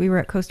like as we were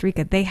at Costa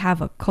Rica, they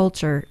have a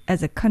culture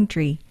as a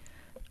country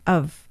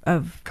of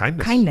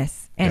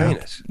kindness.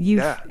 And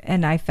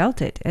and I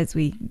felt it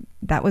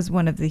that was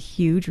one of the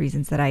huge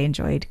reasons that I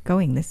enjoyed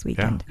going this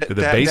weekend. Yeah. The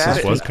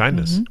basis was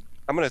kindness. Mm-hmm.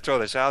 I'm going to throw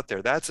this out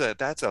there. That's a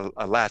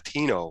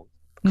Latino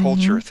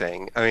culture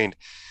thing. I mean,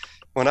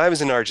 when I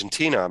was in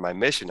Argentina on my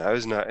mission,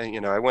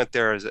 I went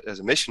there as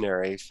a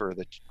missionary for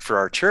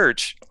our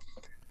church.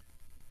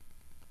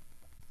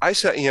 I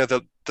saw,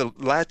 the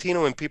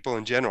Latino and people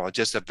in general are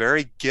just a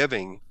very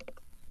giving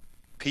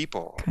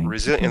people,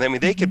 resilient. And I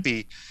mean, they could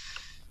be.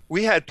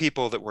 We had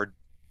people that were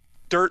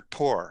dirt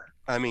poor.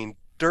 I mean,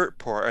 dirt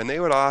poor, and they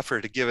would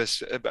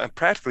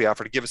practically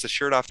offer to give us a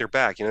shirt off their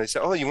back. They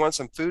said, "Oh, you want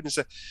some food?"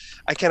 And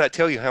I cannot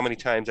tell you how many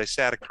times I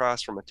sat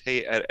across from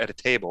at a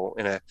table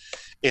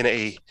in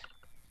a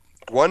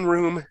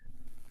one-room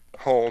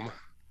home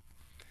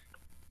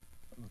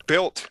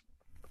built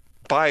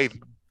by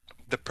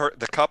the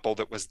couple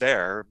that was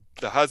there.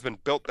 The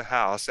husband built the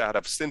house out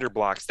of cinder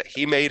blocks that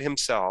he made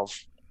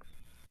himself.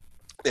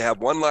 They have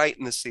one light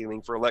in the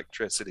ceiling for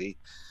electricity.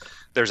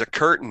 There's a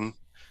curtain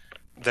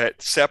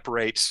that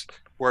separates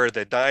where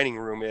the dining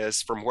room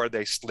is from where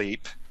they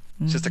sleep.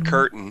 It's just a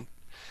curtain.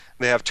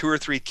 They have 2 or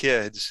 3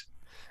 kids,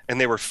 and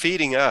they were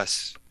feeding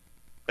us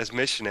as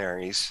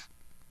missionaries.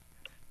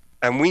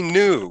 And we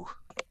knew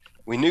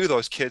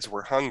those kids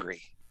were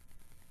hungry.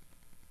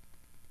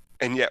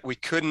 And yet we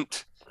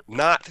couldn't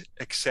not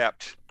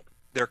accept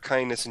their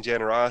kindness and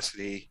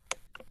generosity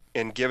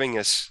in giving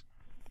us,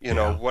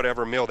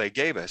 whatever meal they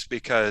gave us,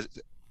 because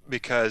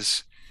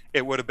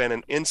it would have been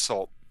an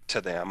insult to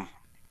them.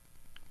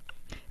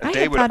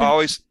 They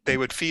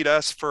would feed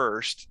us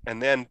first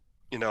and then,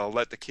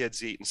 let the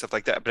kids eat and stuff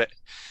like that. But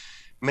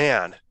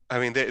man, I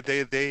mean, that's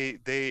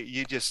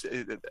just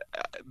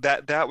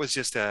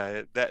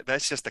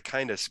the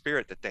kind of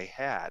spirit that they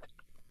had.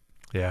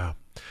 Yeah.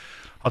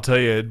 I'll tell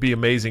you, it'd be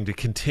amazing to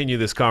continue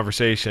this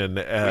conversation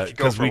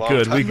because we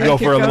could go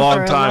for a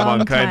long time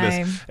on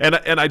kindness. And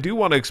I do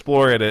want to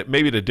explore it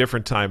maybe at a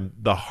different time,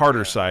 the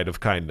harder side of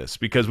kindness,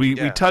 because we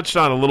touched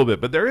on a little bit,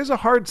 but there is a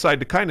hard side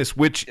to kindness,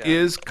 which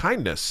is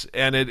kindness.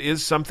 And it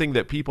is something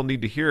that people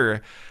need to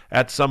hear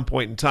at some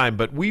point in time.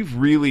 But we've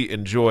really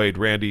enjoyed,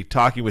 Randy,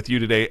 talking with you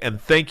today. And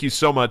thank you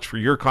so much for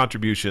your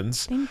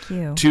contributions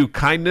to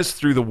kindness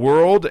through the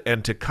world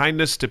and to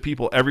kindness to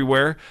people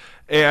everywhere.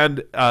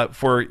 And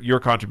for your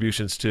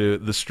contributions to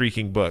the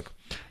Streaking book.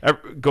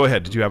 Go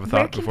ahead. Did you have a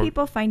thought before? Where can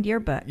people find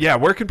your book? Yeah,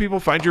 where can people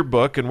find your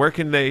book, and where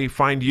can they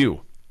find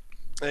you?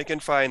 They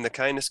can find The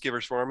Kindness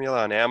Givers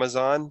Formula on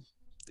Amazon.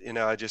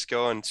 I just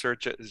go and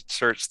search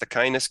The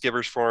Kindness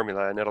Givers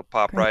Formula, and it'll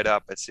pop right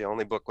up. It's the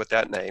only book with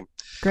that name.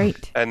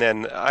 Great. And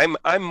then I'm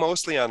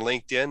mostly on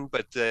LinkedIn,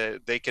 but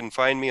they can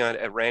find me at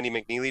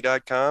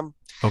randymcneely.com.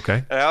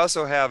 Okay. And I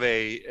also have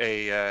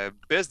a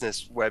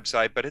business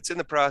website, but it's in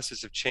the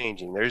process of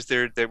changing.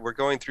 We're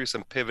going through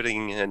some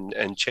pivoting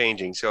and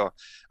changing. So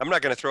I'm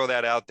not going to throw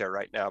that out there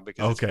right now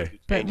because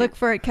but look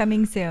for it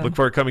coming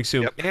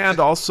soon. Yep. And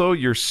also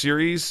your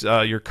series,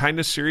 your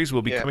kindness series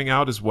will be coming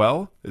out as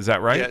well. Is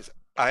that right? Yes.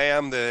 I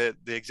am the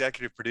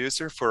executive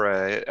producer for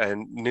a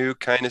new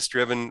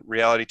kindness-driven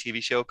reality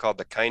TV show called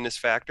The Kindness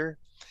Factor.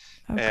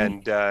 Okay.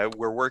 And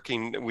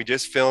we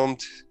just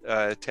filmed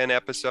 10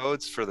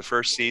 episodes for the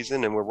first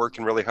season, and we're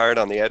working really hard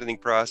on the editing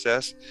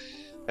process.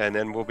 And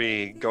then we'll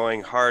be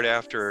going hard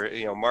after,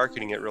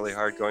 marketing it really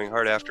hard, going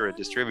hard after a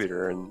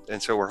distributor.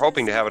 And so we're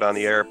hoping to have it on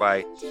the air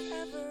by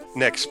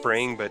next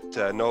spring, but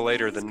no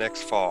later than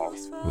next fall.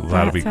 Well,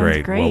 that'll be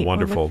great. Well,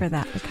 wonderful. We'll look for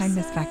that, The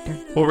Kindness Factor.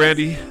 Well,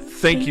 Randy,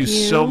 thank you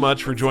so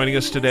much for joining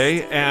us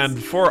today.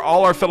 And for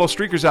all our fellow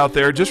streakers out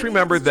there, just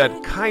remember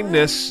that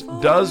kindness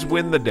does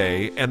win the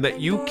day, and that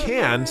you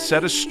can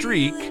set a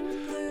streak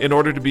in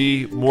order to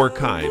be more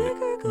kind.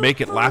 Make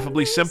it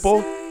laughably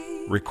simple.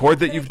 Record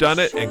that you've done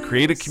it and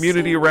create a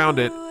community around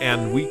it,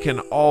 and we can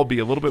all be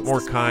a little bit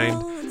more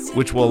kind,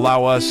 which will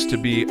allow us to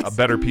be a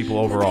better people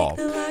overall.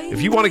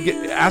 If you want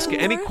to ask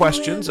any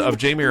questions of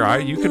Jamie or I,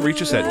 you can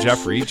reach us at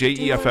Jeffrey,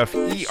 Jeffrey,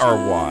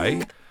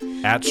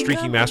 at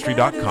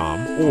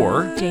streakingmastery.com,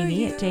 or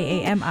Jamie at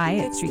JAMI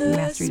at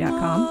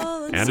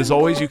streakingmastery.com. And as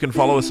always, you can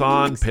follow us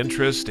on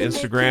Pinterest,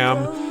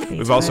 Instagram.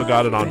 We've also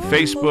got it on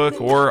Facebook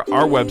or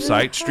our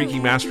website,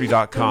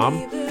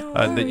 streakingmastery.com.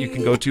 That you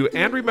can go to.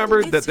 And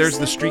remember that there's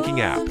the Streaking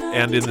app.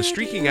 And in the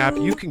Streaking app,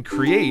 you can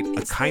create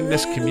a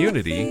kindness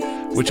community,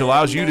 which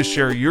allows you to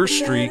share your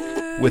streak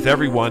with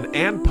everyone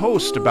and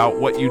post about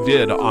what you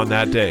did on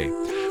that day.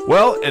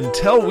 Well,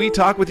 until we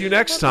talk with you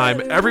next time,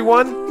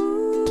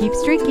 everyone, keep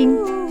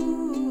streaking.